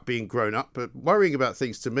probably about being grown up. But worrying about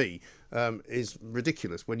things to me is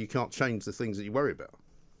ridiculous when you can't change the things that you worry about.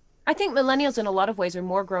 I think millennials in a lot of ways are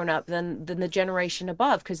more grown up than the generation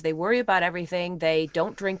above, because they worry about everything. They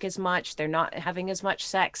don't drink as much. They're not having as much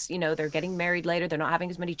sex. They're getting married later. They're not having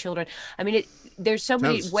as many children. I mean, there's so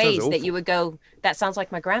many ways that you would go, that sounds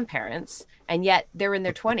like my grandparents, and yet they're in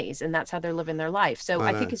their 20s and that's how they're living their life. So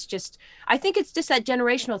I think it's just that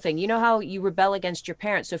generational thing. You know how you rebel against your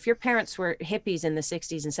parents. So if your parents were hippies in the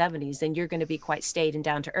 60s and 70s, then you're going to be quite staid and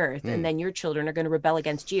down to earth. And then your children are going to rebel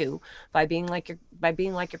against you by being like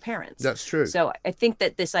your parents. That's true. So I think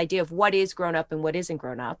that this idea of what is grown up and what isn't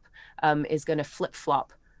grown up is going to flip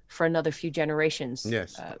flop for another few generations.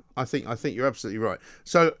 Yes, I think you're absolutely right.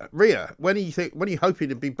 So, Ria, when are you hoping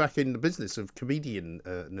to be back in the business of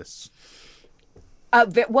comedian-ness?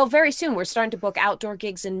 Well, very soon. We're starting to book outdoor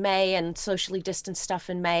gigs in May and socially distanced stuff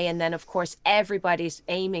in May. And then, of course, everybody's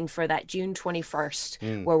aiming for that June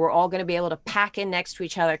 21st, where we're all going to be able to pack in next to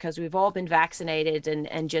each other because we've all been vaccinated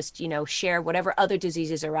and just, share whatever other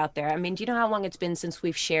diseases are out there. I mean, do you know how long it's been since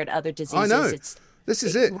we've shared other diseases? I know. This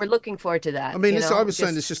is it. We're looking forward to that. I mean, I was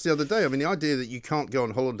saying this just the other day. I mean, the idea that you can't go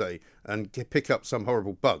on holiday and pick up some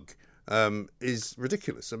horrible bug is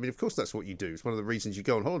ridiculous. I mean, of course, that's what you do. It's one of the reasons you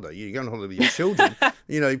go on holiday. You go on holiday with your children.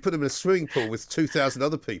 You put them in a swimming pool with 2,000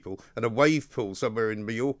 other people and a wave pool somewhere in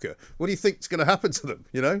Mallorca. What do you think is going to happen to them?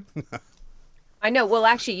 I know. Well,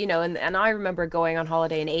 actually, and I remember going on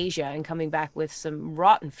holiday in Asia and coming back with some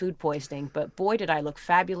rotten food poisoning. But boy, did I look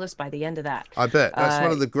fabulous by the end of that. I bet. That's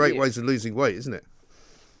one of the great ways of losing weight, isn't it?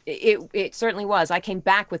 It certainly was. I came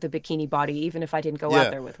back with a bikini body, even if I didn't go out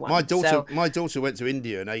there with one. My daughter went to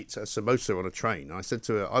India and ate a samosa on a train. I said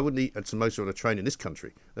to her, I wouldn't eat a samosa on a train in this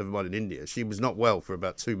country, never mind in India. She was not well for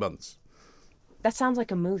about 2 months. That sounds like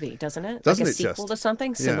a movie, doesn't it? Doesn't like it sequel to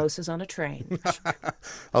something? Yeah. Samosas on a train.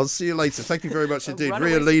 I'll see you later. Thank you very much indeed.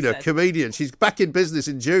 Ria Lina, comedian. She's back in business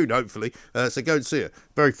in June, hopefully. So go and see her.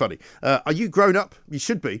 Very funny. Are you grown up? You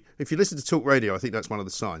should be. If you listen to Talk Radio, I think that's one of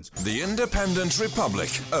the signs. The Independent Republic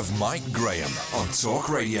of Mike Graham on Talk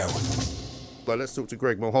Radio. Well, let's talk to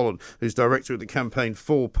Greg Mulholland, who's director of the campaign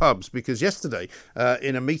for pubs, because yesterday,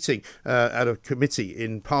 in a meeting at a committee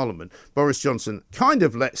in Parliament, Boris Johnson kind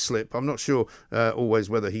of let slip, I'm not sure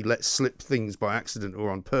always whether he let slip things by accident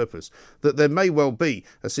or on purpose, that there may well be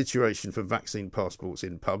a situation for vaccine passports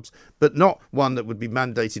in pubs, but not one that would be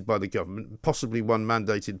mandated by the government, possibly one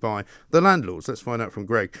mandated by the landlords. Let's find out from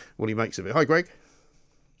Greg what he makes of it. Hi, Greg.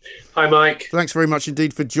 Hi, Mike. Thanks very much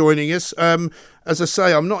indeed for joining us. As I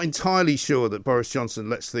say, I'm not entirely sure that Boris Johnson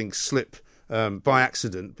lets things slip by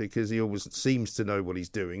accident, because he always seems to know what he's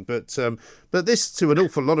doing. But this, to an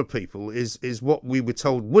awful lot of people, is what we were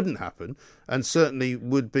told wouldn't happen, and certainly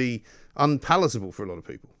would be unpalatable for a lot of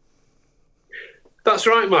people. That's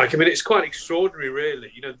right, Mike. I mean, it's quite extraordinary,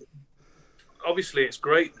 really. Obviously, it's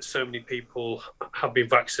great that so many people have been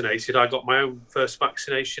vaccinated. I got my own first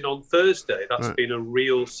vaccination on Thursday. That's been a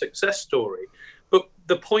real success story. But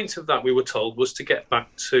the point of that, we were told, was to get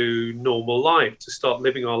back to normal life, to start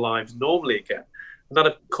living our lives normally again. And that,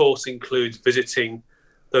 of course, includes visiting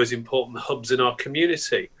those important hubs in our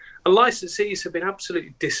community. And licensees have been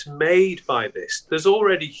absolutely dismayed by this. There's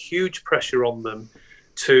already huge pressure on them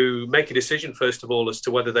to make a decision, first of all, as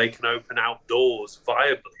to whether they can open outdoors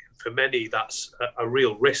viably. For many, that's a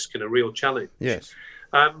real risk and a real challenge. Yes.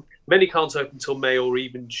 Many can't open until May or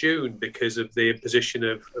even June because of the imposition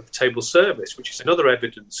of table service, which is another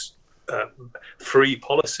evidence-free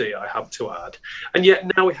policy, I have to add. And yet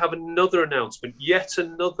now we have another announcement, yet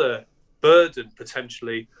another burden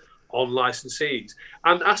potentially on licensees,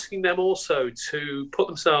 and asking them also to put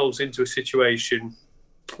themselves into a situation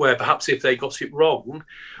where perhaps if they got it wrong,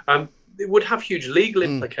 it would have huge legal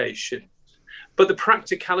implications. But the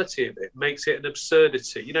practicality of it makes it an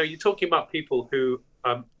absurdity. You're talking about people who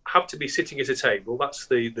have to be sitting at a table. That's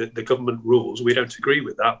the government rules. We don't agree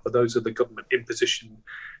with that, but those are the government imposition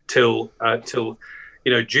till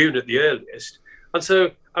June at the earliest. And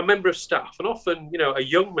so a member of staff, and often a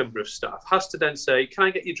young member of staff, has to then say, "Can I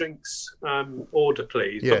get your drinks order,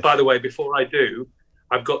 please? Yes. But by the way, before I do,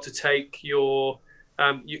 I've got to take your."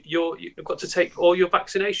 You've got to take all your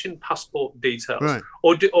vaccination passport details, right.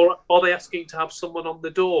 or are they asking to have someone on the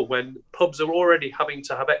door when pubs are already having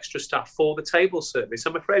to have extra staff for the table service?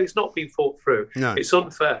 I'm afraid it's not been thought through. No. It's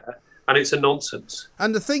unfair and it's a nonsense.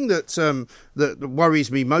 And the thing that that worries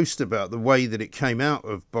me most about the way that it came out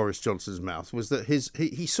of Boris Johnson's mouth was that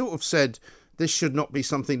he sort of said this should not be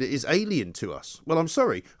something that is alien to us. Well, I'm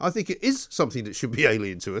sorry. I think it is something that should be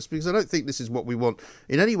alien to us, because I don't think this is what we want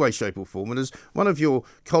in any way, shape or form. And as one of your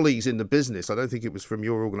colleagues in the business, I don't think it was from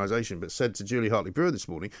your organisation, but said to Julie Hartley-Brewer this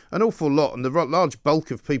morning, an awful lot, and the large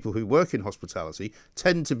bulk of people who work in hospitality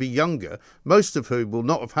tend to be younger, most of whom will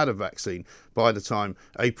not have had a vaccine by the time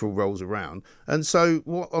April rolls around. And so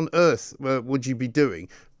what on earth would you be doing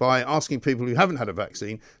by asking people who haven't had a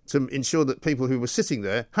vaccine to ensure that people who were sitting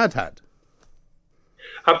there had?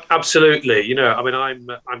 Absolutely. You know, I mean,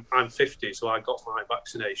 I'm 50, so I got my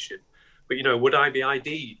vaccination. But, you know, would I be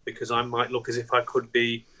ID'd because I might look as if I could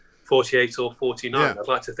be 48 or 49? Yeah. I'd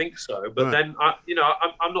like to think so. But then,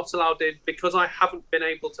 I'm not allowed in because I haven't been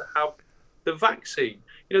able to have the vaccine.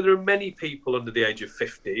 You know, there are many people under the age of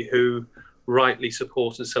 50 who rightly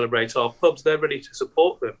support and celebrate our pubs. They're ready to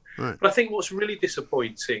support them. Right. But I think what's really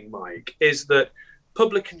disappointing, Mike, is that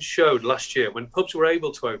publicans showed last year when pubs were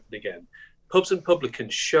able to open again, pubs and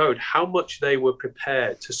publicans showed how much they were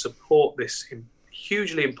prepared to support this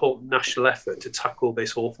hugely important national effort to tackle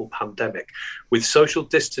this awful pandemic with social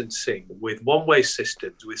distancing, with one-way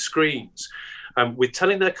systems, with screens, with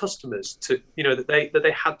telling their customers to, you know, that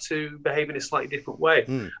they had to behave in a slightly different way.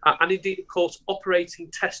 And indeed, of course,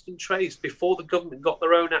 operating test and trace before the government got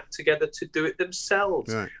their own act together to do it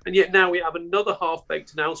themselves. Right. And yet now we have another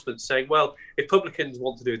half-baked announcement saying, well, if publicans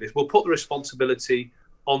want to do this, we'll put the responsibility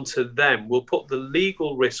onto them. We'll put the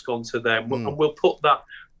legal risk onto them, and we'll put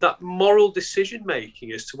that moral decision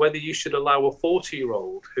making as to whether you should allow a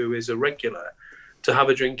 40-year-old who is a regular to have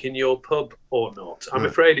a drink in your pub or not. I'm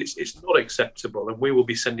afraid it's not acceptable, and we will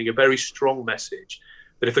be sending a very strong message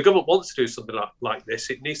that if the government wants to do something like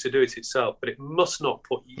this, it needs to do it itself, but it must not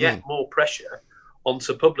put yet more pressure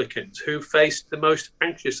onto publicans who faced the most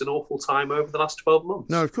anxious and awful time over the last 12 months.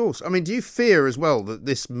 No, of course. I mean, do you fear as well that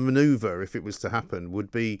this manoeuvre, if it was to happen,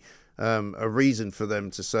 would be a reason for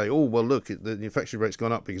them to say, oh, well, look, the infection rate's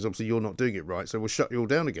gone up because obviously you're not doing it right, so we'll shut you all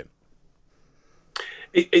down again?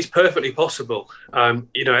 It's perfectly possible.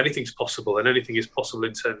 You know, anything's possible, and anything is possible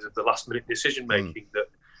in terms of the last-minute decision-making that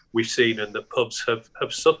we've seen and the pubs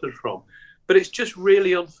have suffered from. But it's just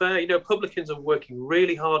really unfair. You know, publicans are working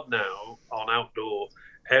really hard now on outdoor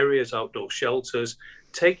areas, outdoor shelters,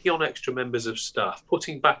 taking on extra members of staff,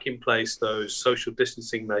 putting back in place those social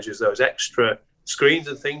distancing measures, those extra screens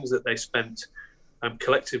and things that they spent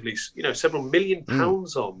collectively, you know, several £1 million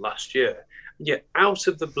on last year. And yet, out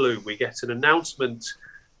of the blue, we get an announcement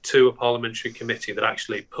to a parliamentary committee that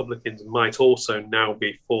actually publicans might also now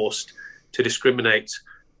be forced to discriminate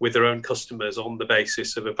with their own customers on the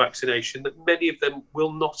basis of a vaccination that many of them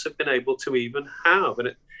will not have been able to even have.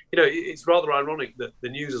 And it's rather ironic that the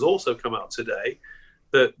news has also come out today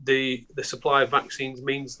that the supply of vaccines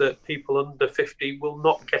means that people under 50 will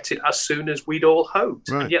not get it as soon as we'd all hoped.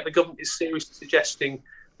 Right. And yet the government is seriously suggesting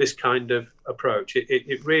this kind of approach.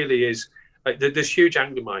 It really is. There's huge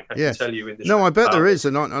anger, Mike, I can tell you. In this I bet there is,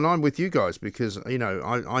 and I'm with you guys because, you know,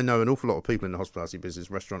 I know an awful lot of people in the hospitality business,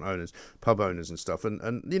 restaurant owners, pub owners and stuff,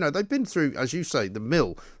 and you know, they've been through, as you say, the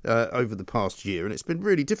mill over the past year, and it's been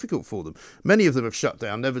really difficult for them. Many of them have shut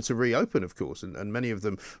down, never to reopen, of course, and many of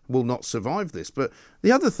them will not survive this. But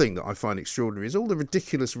the other thing that I find extraordinary is all the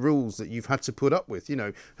ridiculous rules that you've had to put up with. You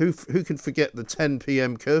know, who can forget the 10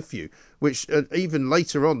 p.m. curfew, which even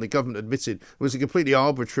later on the government admitted was a completely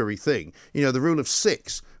arbitrary thing. You know, the rule of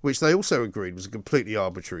 6, which they also agreed was a completely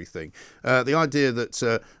arbitrary thing. The idea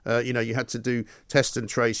that, you know, you had to do test and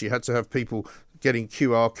trace, you had to have people getting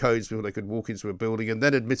QR codes before they could walk into a building, and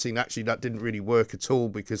then admitting actually that didn't really work at all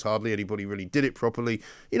because hardly anybody really did it properly.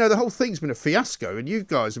 You know, the whole thing's been a fiasco, and you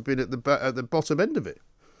guys have been at the bottom end of it.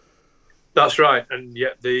 That's right, and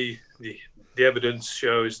yet the evidence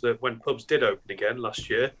shows that when pubs did open again last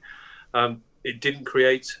year, it didn't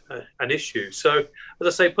create an issue. So, as I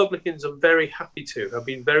say, publicans are very happy to, have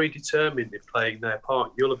been very determined in playing their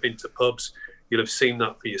part. You'll have been to pubs, you'll have seen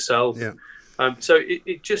that for yourself. Yeah. So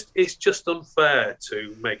it's just unfair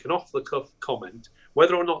to make an off-the-cuff comment.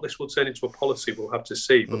 Whether or not this will turn into a policy, we'll have to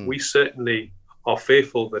see. But we certainly are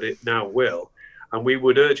fearful that it now will, and we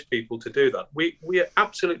would urge people to do that. We are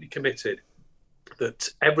absolutely committed that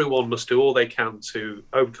everyone must do all they can to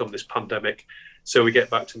overcome this pandemic so we get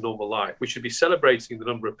back to normal life. We should be celebrating the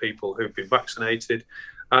number of people who've been vaccinated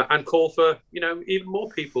and call for, you know, even more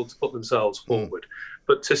people to put themselves forward.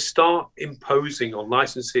 But to start imposing on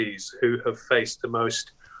licensees who have faced the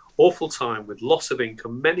most awful time with loss of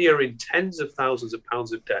income, many are in tens of thousands of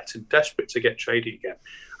pounds of debt and desperate to get trading again.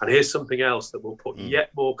 And here's something else that will put yet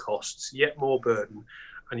more costs, yet more burden,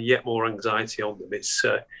 and yet more anxiety on them. It's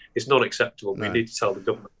not acceptable. No. We need to tell the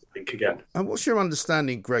government to drink again. And what's your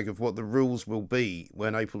understanding, Greg, of what the rules will be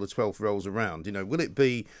when April the 12th rolls around? Will it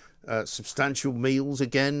be substantial meals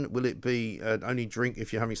again? Will it be only drink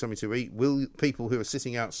if you're having something to eat? Will people who are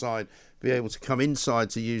sitting outside be able to come inside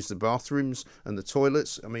to use the bathrooms and the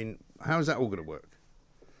toilets? I mean, how is that all going to work?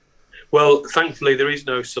 Well, thankfully, there is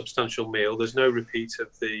no substantial meal. There's no repeat of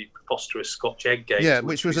the preposterous Scotch egg gate. Yeah,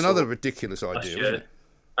 which was another ridiculous idea, wasn't it?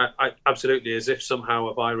 Absolutely, as if somehow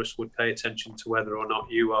a virus would pay attention to whether or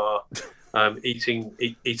not you are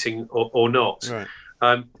eating or not.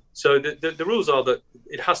 Right. So the rules are that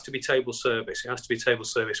it has to be table service. It has to be table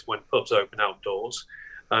service when pubs open outdoors.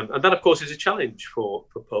 And that, of course, is a challenge for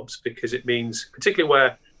pubs, because it means, particularly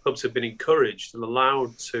where pubs have been encouraged and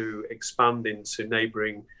allowed to expand into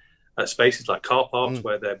neighbouring spaces like car parks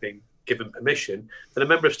where they're being given permission, then a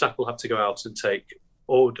member of staff will have to go out and take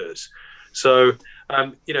orders. So,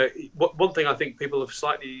 one thing I think people have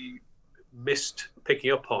slightly missed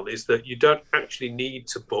picking up on is that you don't actually need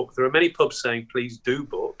to book. There are many pubs saying, please do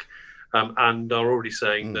book, and are already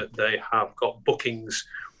saying that they have got bookings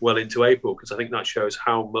well into April, because I think that shows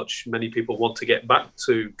how much many people want to get back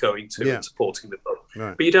to going to and supporting the pub.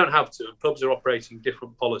 Right. But you don't have to, and pubs are operating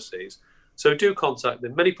different policies. So do contact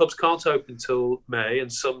them. Many pubs can't open till May,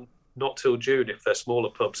 and some not till June if they're smaller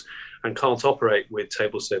pubs and can't operate with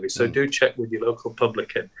table service. So do check with your local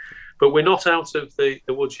publican. But we're not out of the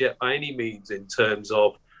woods yet by any means in terms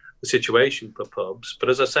of the situation for pubs. But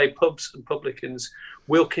as I say, pubs and publicans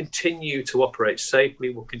will continue to operate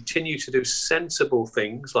safely, will continue to do sensible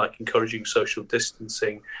things like encouraging social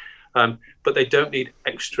distancing, but they don't need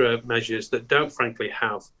extra measures that don't frankly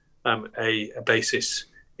have a basis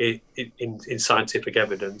in scientific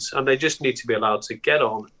evidence, and they just need to be allowed to get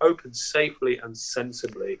on, open safely and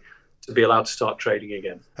sensibly, to be allowed to start trading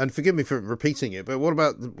again. And forgive me for repeating it, but what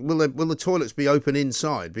about, will the toilets be open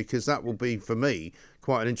inside? Because that will be, for me,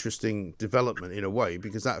 quite an interesting development in a way,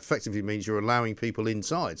 because that effectively means you're allowing people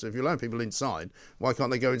inside. So if you're allowing people inside, why can't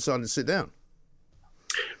they go inside and sit down?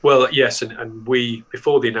 Well, yes, and we,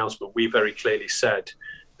 before the announcement, we very clearly said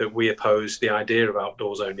that we oppose the idea of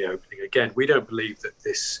outdoors only opening. Again, we don't believe that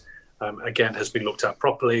this, again, has been looked at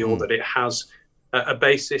properly, or that it has a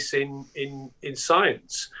basis in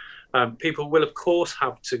science. People will, of course,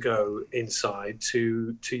 have to go inside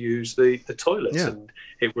to use the toilets, and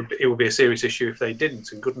it would be a serious issue if they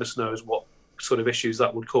didn't, and goodness knows what sort of issues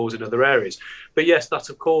that would cause in other areas. But yes, that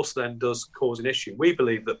of course then does cause an issue. We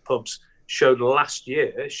believe that pubs showed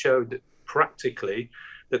that practically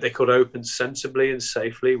that they could open sensibly and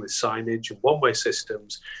safely with signage and one-way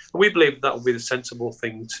systems. And we believe that will be the sensible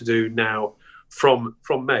thing to do now from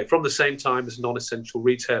May, from the same time as non-essential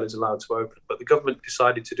retail is allowed to open. But the government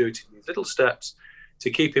decided to do it in these little steps to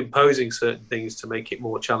keep imposing certain things to make it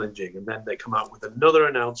more challenging. And then they come out with another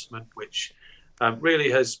announcement, which really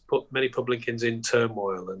has put many publicans in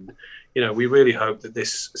turmoil. And, we really hope that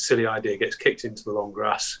this silly idea gets kicked into the long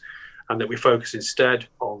grass, and that we focus instead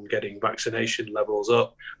on getting vaccination levels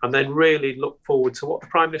up, and then really look forward to what the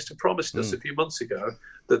Prime Minister promised us a few months ago,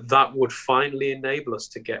 that would finally enable us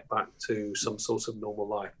to get back to some sort of normal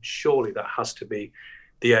life. Surely that has to be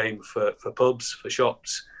the aim for pubs, for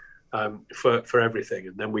shops, for everything.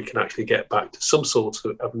 And then we can actually get back to some sort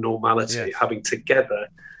of normality, having together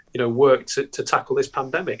work to tackle this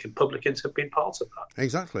pandemic, and publicans have been part of that.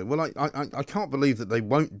 Exactly. Well, I can't believe that they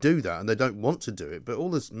won't do that, and they don't want to do it. But all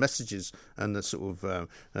the messages and the sort of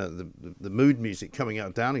the mood music coming out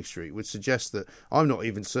of Downing Street would suggest that I'm not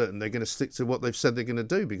even certain they're going to stick to what they've said they're going to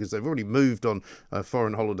do, because they've already moved on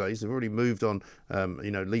foreign holidays. They've already moved on,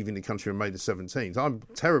 leaving the country on May the 17th. I'm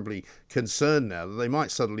terribly concerned now that they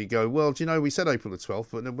might suddenly go, well, we said April the 12th,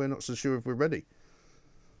 but we're not so sure if we're ready.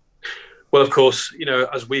 Well, of course,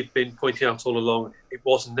 as we've been pointing out all along, it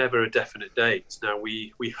was never a definite date. Now,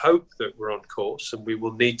 we hope that we're on course, and we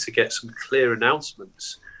will need to get some clear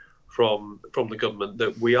announcements from the government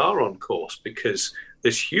that we are on course, because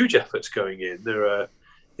there's huge efforts going in. There are,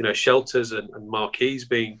 shelters and marquees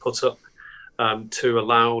being put up to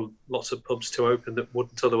allow lots of pubs to open that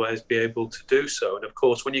wouldn't otherwise be able to do so. And of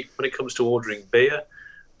course, when it comes to ordering beer,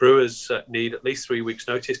 brewers need at least 3 weeks'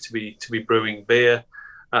 notice to be brewing beer.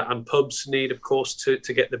 And pubs need, of course,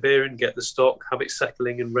 to get the beer in, get the stock, have it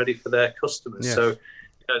settling and ready for their customers. Yes. So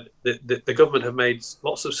the government have made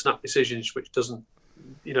lots of snap decisions, which doesn't,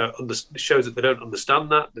 shows that they don't understand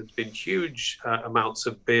that. There's been huge amounts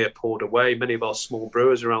of beer poured away. Many of our small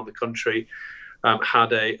brewers around the country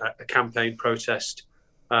had a campaign protest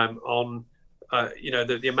on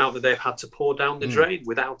the amount that they've had to pour down the drain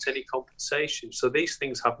without any compensation. So these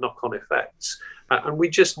things have knock-on effects. And we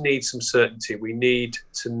just need some certainty. We need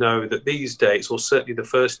to know that these dates, or certainly the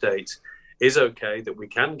first date, is okay, that we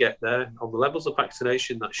can get there. On the levels of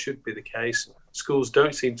vaccination, that should be the case. Schools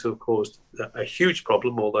don't seem to have caused a huge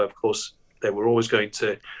problem, although, of course, they were always going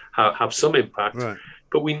to have some impact. Right.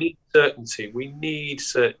 But we need certainty. We need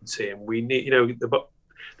certainty. And we need, the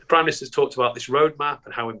Prime Minister's talked about this roadmap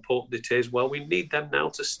and how important it is. Well, we need them now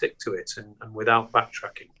to stick to it and without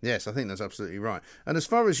backtracking. Yes, I think that's absolutely right. And as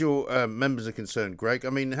far as your members are concerned, Greg, I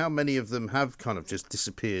mean, how many of them have kind of just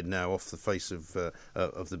disappeared now off the face of the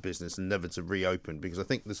business and never to reopen? Because I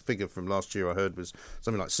think this figure from last year I heard was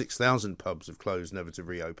something like 6,000 pubs have closed, never to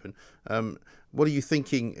reopen. What are you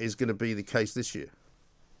thinking is going to be the case this year?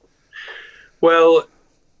 Well,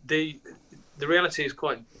 the reality is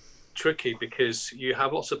quite tricky because you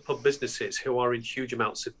have lots of pub businesses who are in huge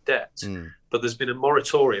amounts of debt, but there's been a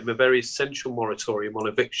moratorium, a very essential moratorium on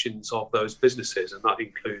evictions of those businesses, and that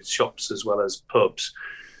includes shops as well as pubs.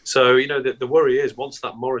 So, the worry is once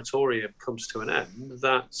that moratorium comes to an end,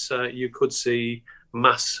 that you could see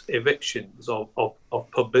mass evictions of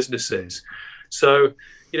pub businesses. So,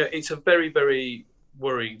 it's a very, very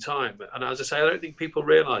worrying time. And as I say, I don't think people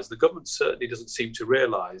realise, the government certainly doesn't seem to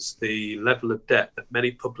realise the level of debt that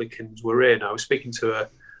many publicans were in. I was speaking to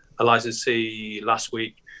a licensee last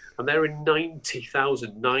week, and they're in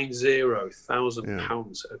 £90,000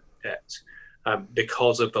 pounds of debt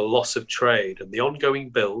because of the loss of trade and the ongoing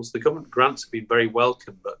bills. The government grants have been very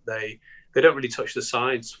welcome, but they don't really touch the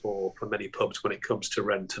sides for many pubs when it comes to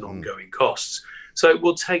rent and ongoing costs. So it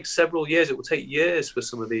will take several years. It will take years for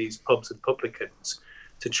some of these pubs and publicans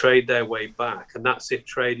to trade their way back. And that's if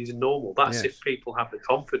trade is normal. That's if people have the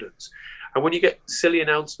confidence. And when you get silly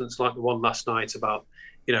announcements like the one last night about,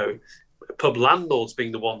 pub landlords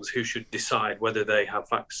being the ones who should decide whether they have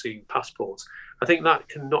vaccine passports, I think that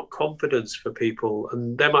can knock confidence for people.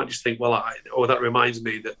 And they might just think, well, that reminds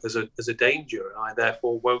me that there's a danger and I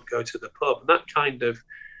therefore won't go to the pub. And that kind of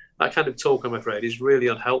talk, I'm afraid, is really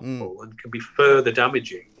unhelpful and can be further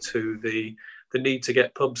damaging to the need to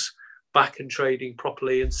get pubs back and trading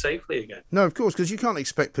properly and safely again. No, of course, because you can't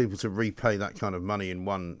expect people to repay that kind of money in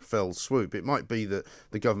one fell swoop. It might be that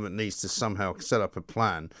the government needs to somehow set up a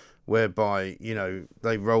plan whereby,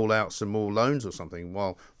 they roll out some more loans or something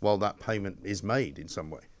while that payment is made in some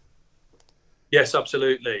way. Yes,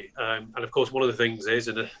 absolutely. And of course, one of the things is,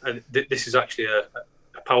 and this is actually a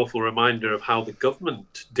powerful reminder of how the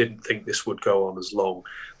government didn't think this would go on as long.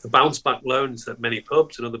 The bounce back loans that many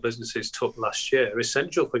pubs and other businesses took last year are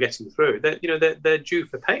essential for getting through. They're due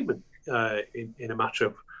for payment in a matter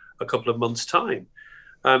of a couple of months' time.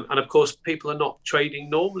 And of course, people are not trading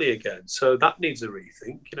normally again. So that needs a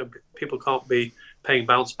rethink. People can't be paying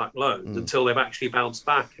bounce back loans until they've actually bounced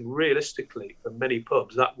back. And realistically, for many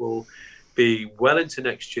pubs, that will be well into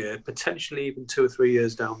next year, potentially even 2 or 3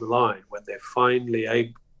 years down the line, when they've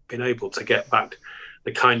finally been able to get back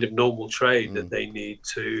the kind of normal trade that they need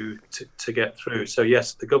to get through. So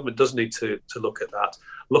yes, the government does need to look at that.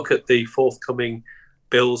 Look at the forthcoming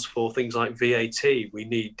bills for things like VAT. We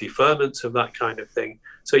need deferments of that kind of thing.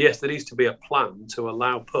 So yes, there needs to be a plan to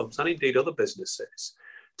allow pubs and indeed other businesses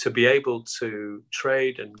to be able to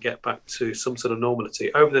trade and get back to some sort of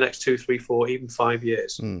normality over the next 2, 3, 4, even 5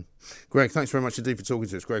 years. Greg, thanks very much indeed for talking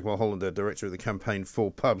to us. Greg Mulholland, Director of the Campaign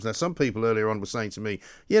for Pubs. Now, some people earlier on were saying to me,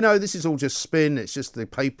 this is all just spin. It's just the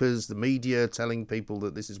papers, the media telling people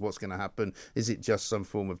that this is what's going to happen. Is it just some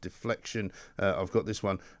form of deflection? I've got this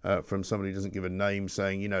one from somebody who doesn't give a name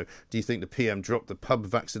saying, do you think the PM dropped the pub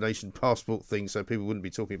vaccination passport thing so people wouldn't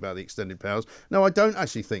be talking about the extended powers? No, I don't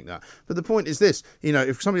actually think that. But the point is this,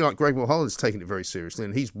 if somebody like Greg Mulholland's taking it very seriously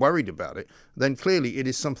and he's worried about it, then clearly it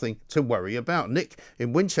is something to worry about. Nick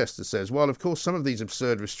in Winchester says, while of course some of these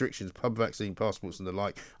absurd restrictions, pub vaccine passports and the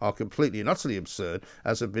like, are completely and utterly absurd,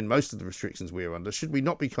 as have been most of the restrictions we are under, should we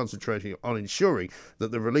not be concentrating on ensuring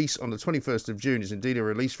that the release on the 21st of June is indeed a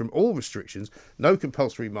release from all restrictions, no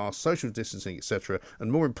compulsory masks, social distancing, etc.,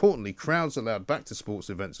 and more importantly, crowds allowed back to sports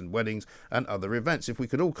events and weddings and other events? If we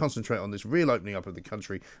could all concentrate on this real opening up of the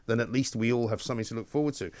country, then at least we all have something to look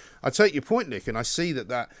forward to. I take your point, Nick, and I see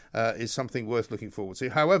that is something worth looking forward to.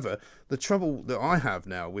 However, the trouble that I have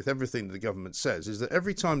now with everything that the government says is that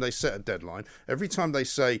every time they set a deadline, every time they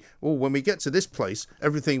say, when we get to this place,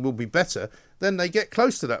 everything will be better, then they get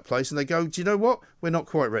close to that place and they go, do you know what? We're not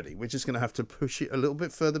quite ready. We're just going to have to push it a little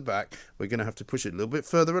bit further back. We're going to have to push it a little bit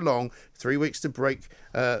further along. 3 weeks to break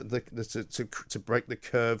to break the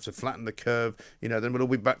curve, to flatten the curve. Then we'll all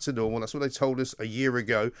be back to normal. That's what they told us a year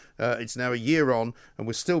ago. It's now a year on, and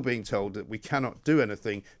we're still being told that we cannot do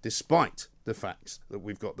anything despite the fact that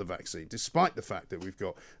we've got the vaccine, despite the fact that we've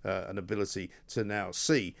got an ability to now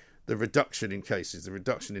see the reduction in cases, the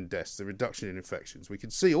reduction in deaths, the reduction in infections. We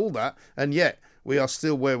can see all that, and yet we are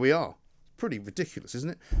still where we are. pretty ridiculous, isn't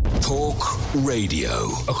it? Talk Radio.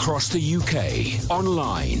 Across the UK,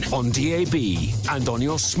 online, on DAB, and on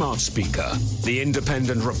your smart speaker. The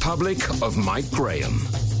Independent Republic of Mike Graham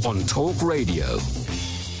on Talk Radio.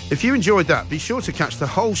 If you enjoyed that, be sure to catch the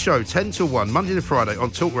whole show 10 till 1, Monday to Friday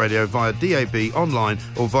on Talk Radio via DAB, online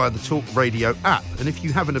or via the Talk Radio app. And if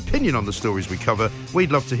you have an opinion on the stories we cover,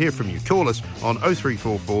 we'd love to hear from you. Call us on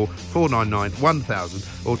 0344 499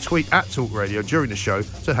 1000 or tweet at Talk Radio during the show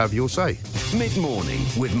to have your say. Mid-morning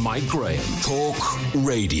with Mike Graham. Talk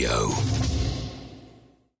Radio.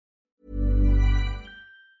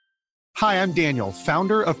 Hi, I'm Daniel,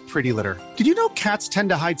 founder of Pretty Litter. Did you know cats tend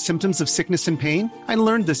to hide symptoms of sickness and pain? I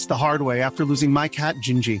learned this the hard way after losing my cat,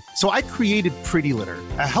 Gingy. So I created Pretty Litter,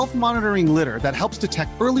 a health monitoring litter that helps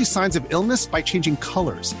detect early signs of illness by changing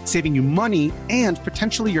colors, saving you money and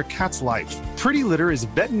potentially your cat's life. Pretty Litter is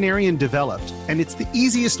veterinarian developed, and it's the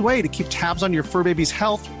easiest way to keep tabs on your fur baby's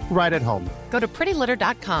health right at home. Go to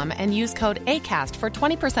prettylitter.com and use code ACAST for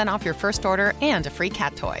 20% off your first order and a free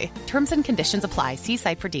cat toy. Terms and conditions apply. See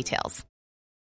site for details.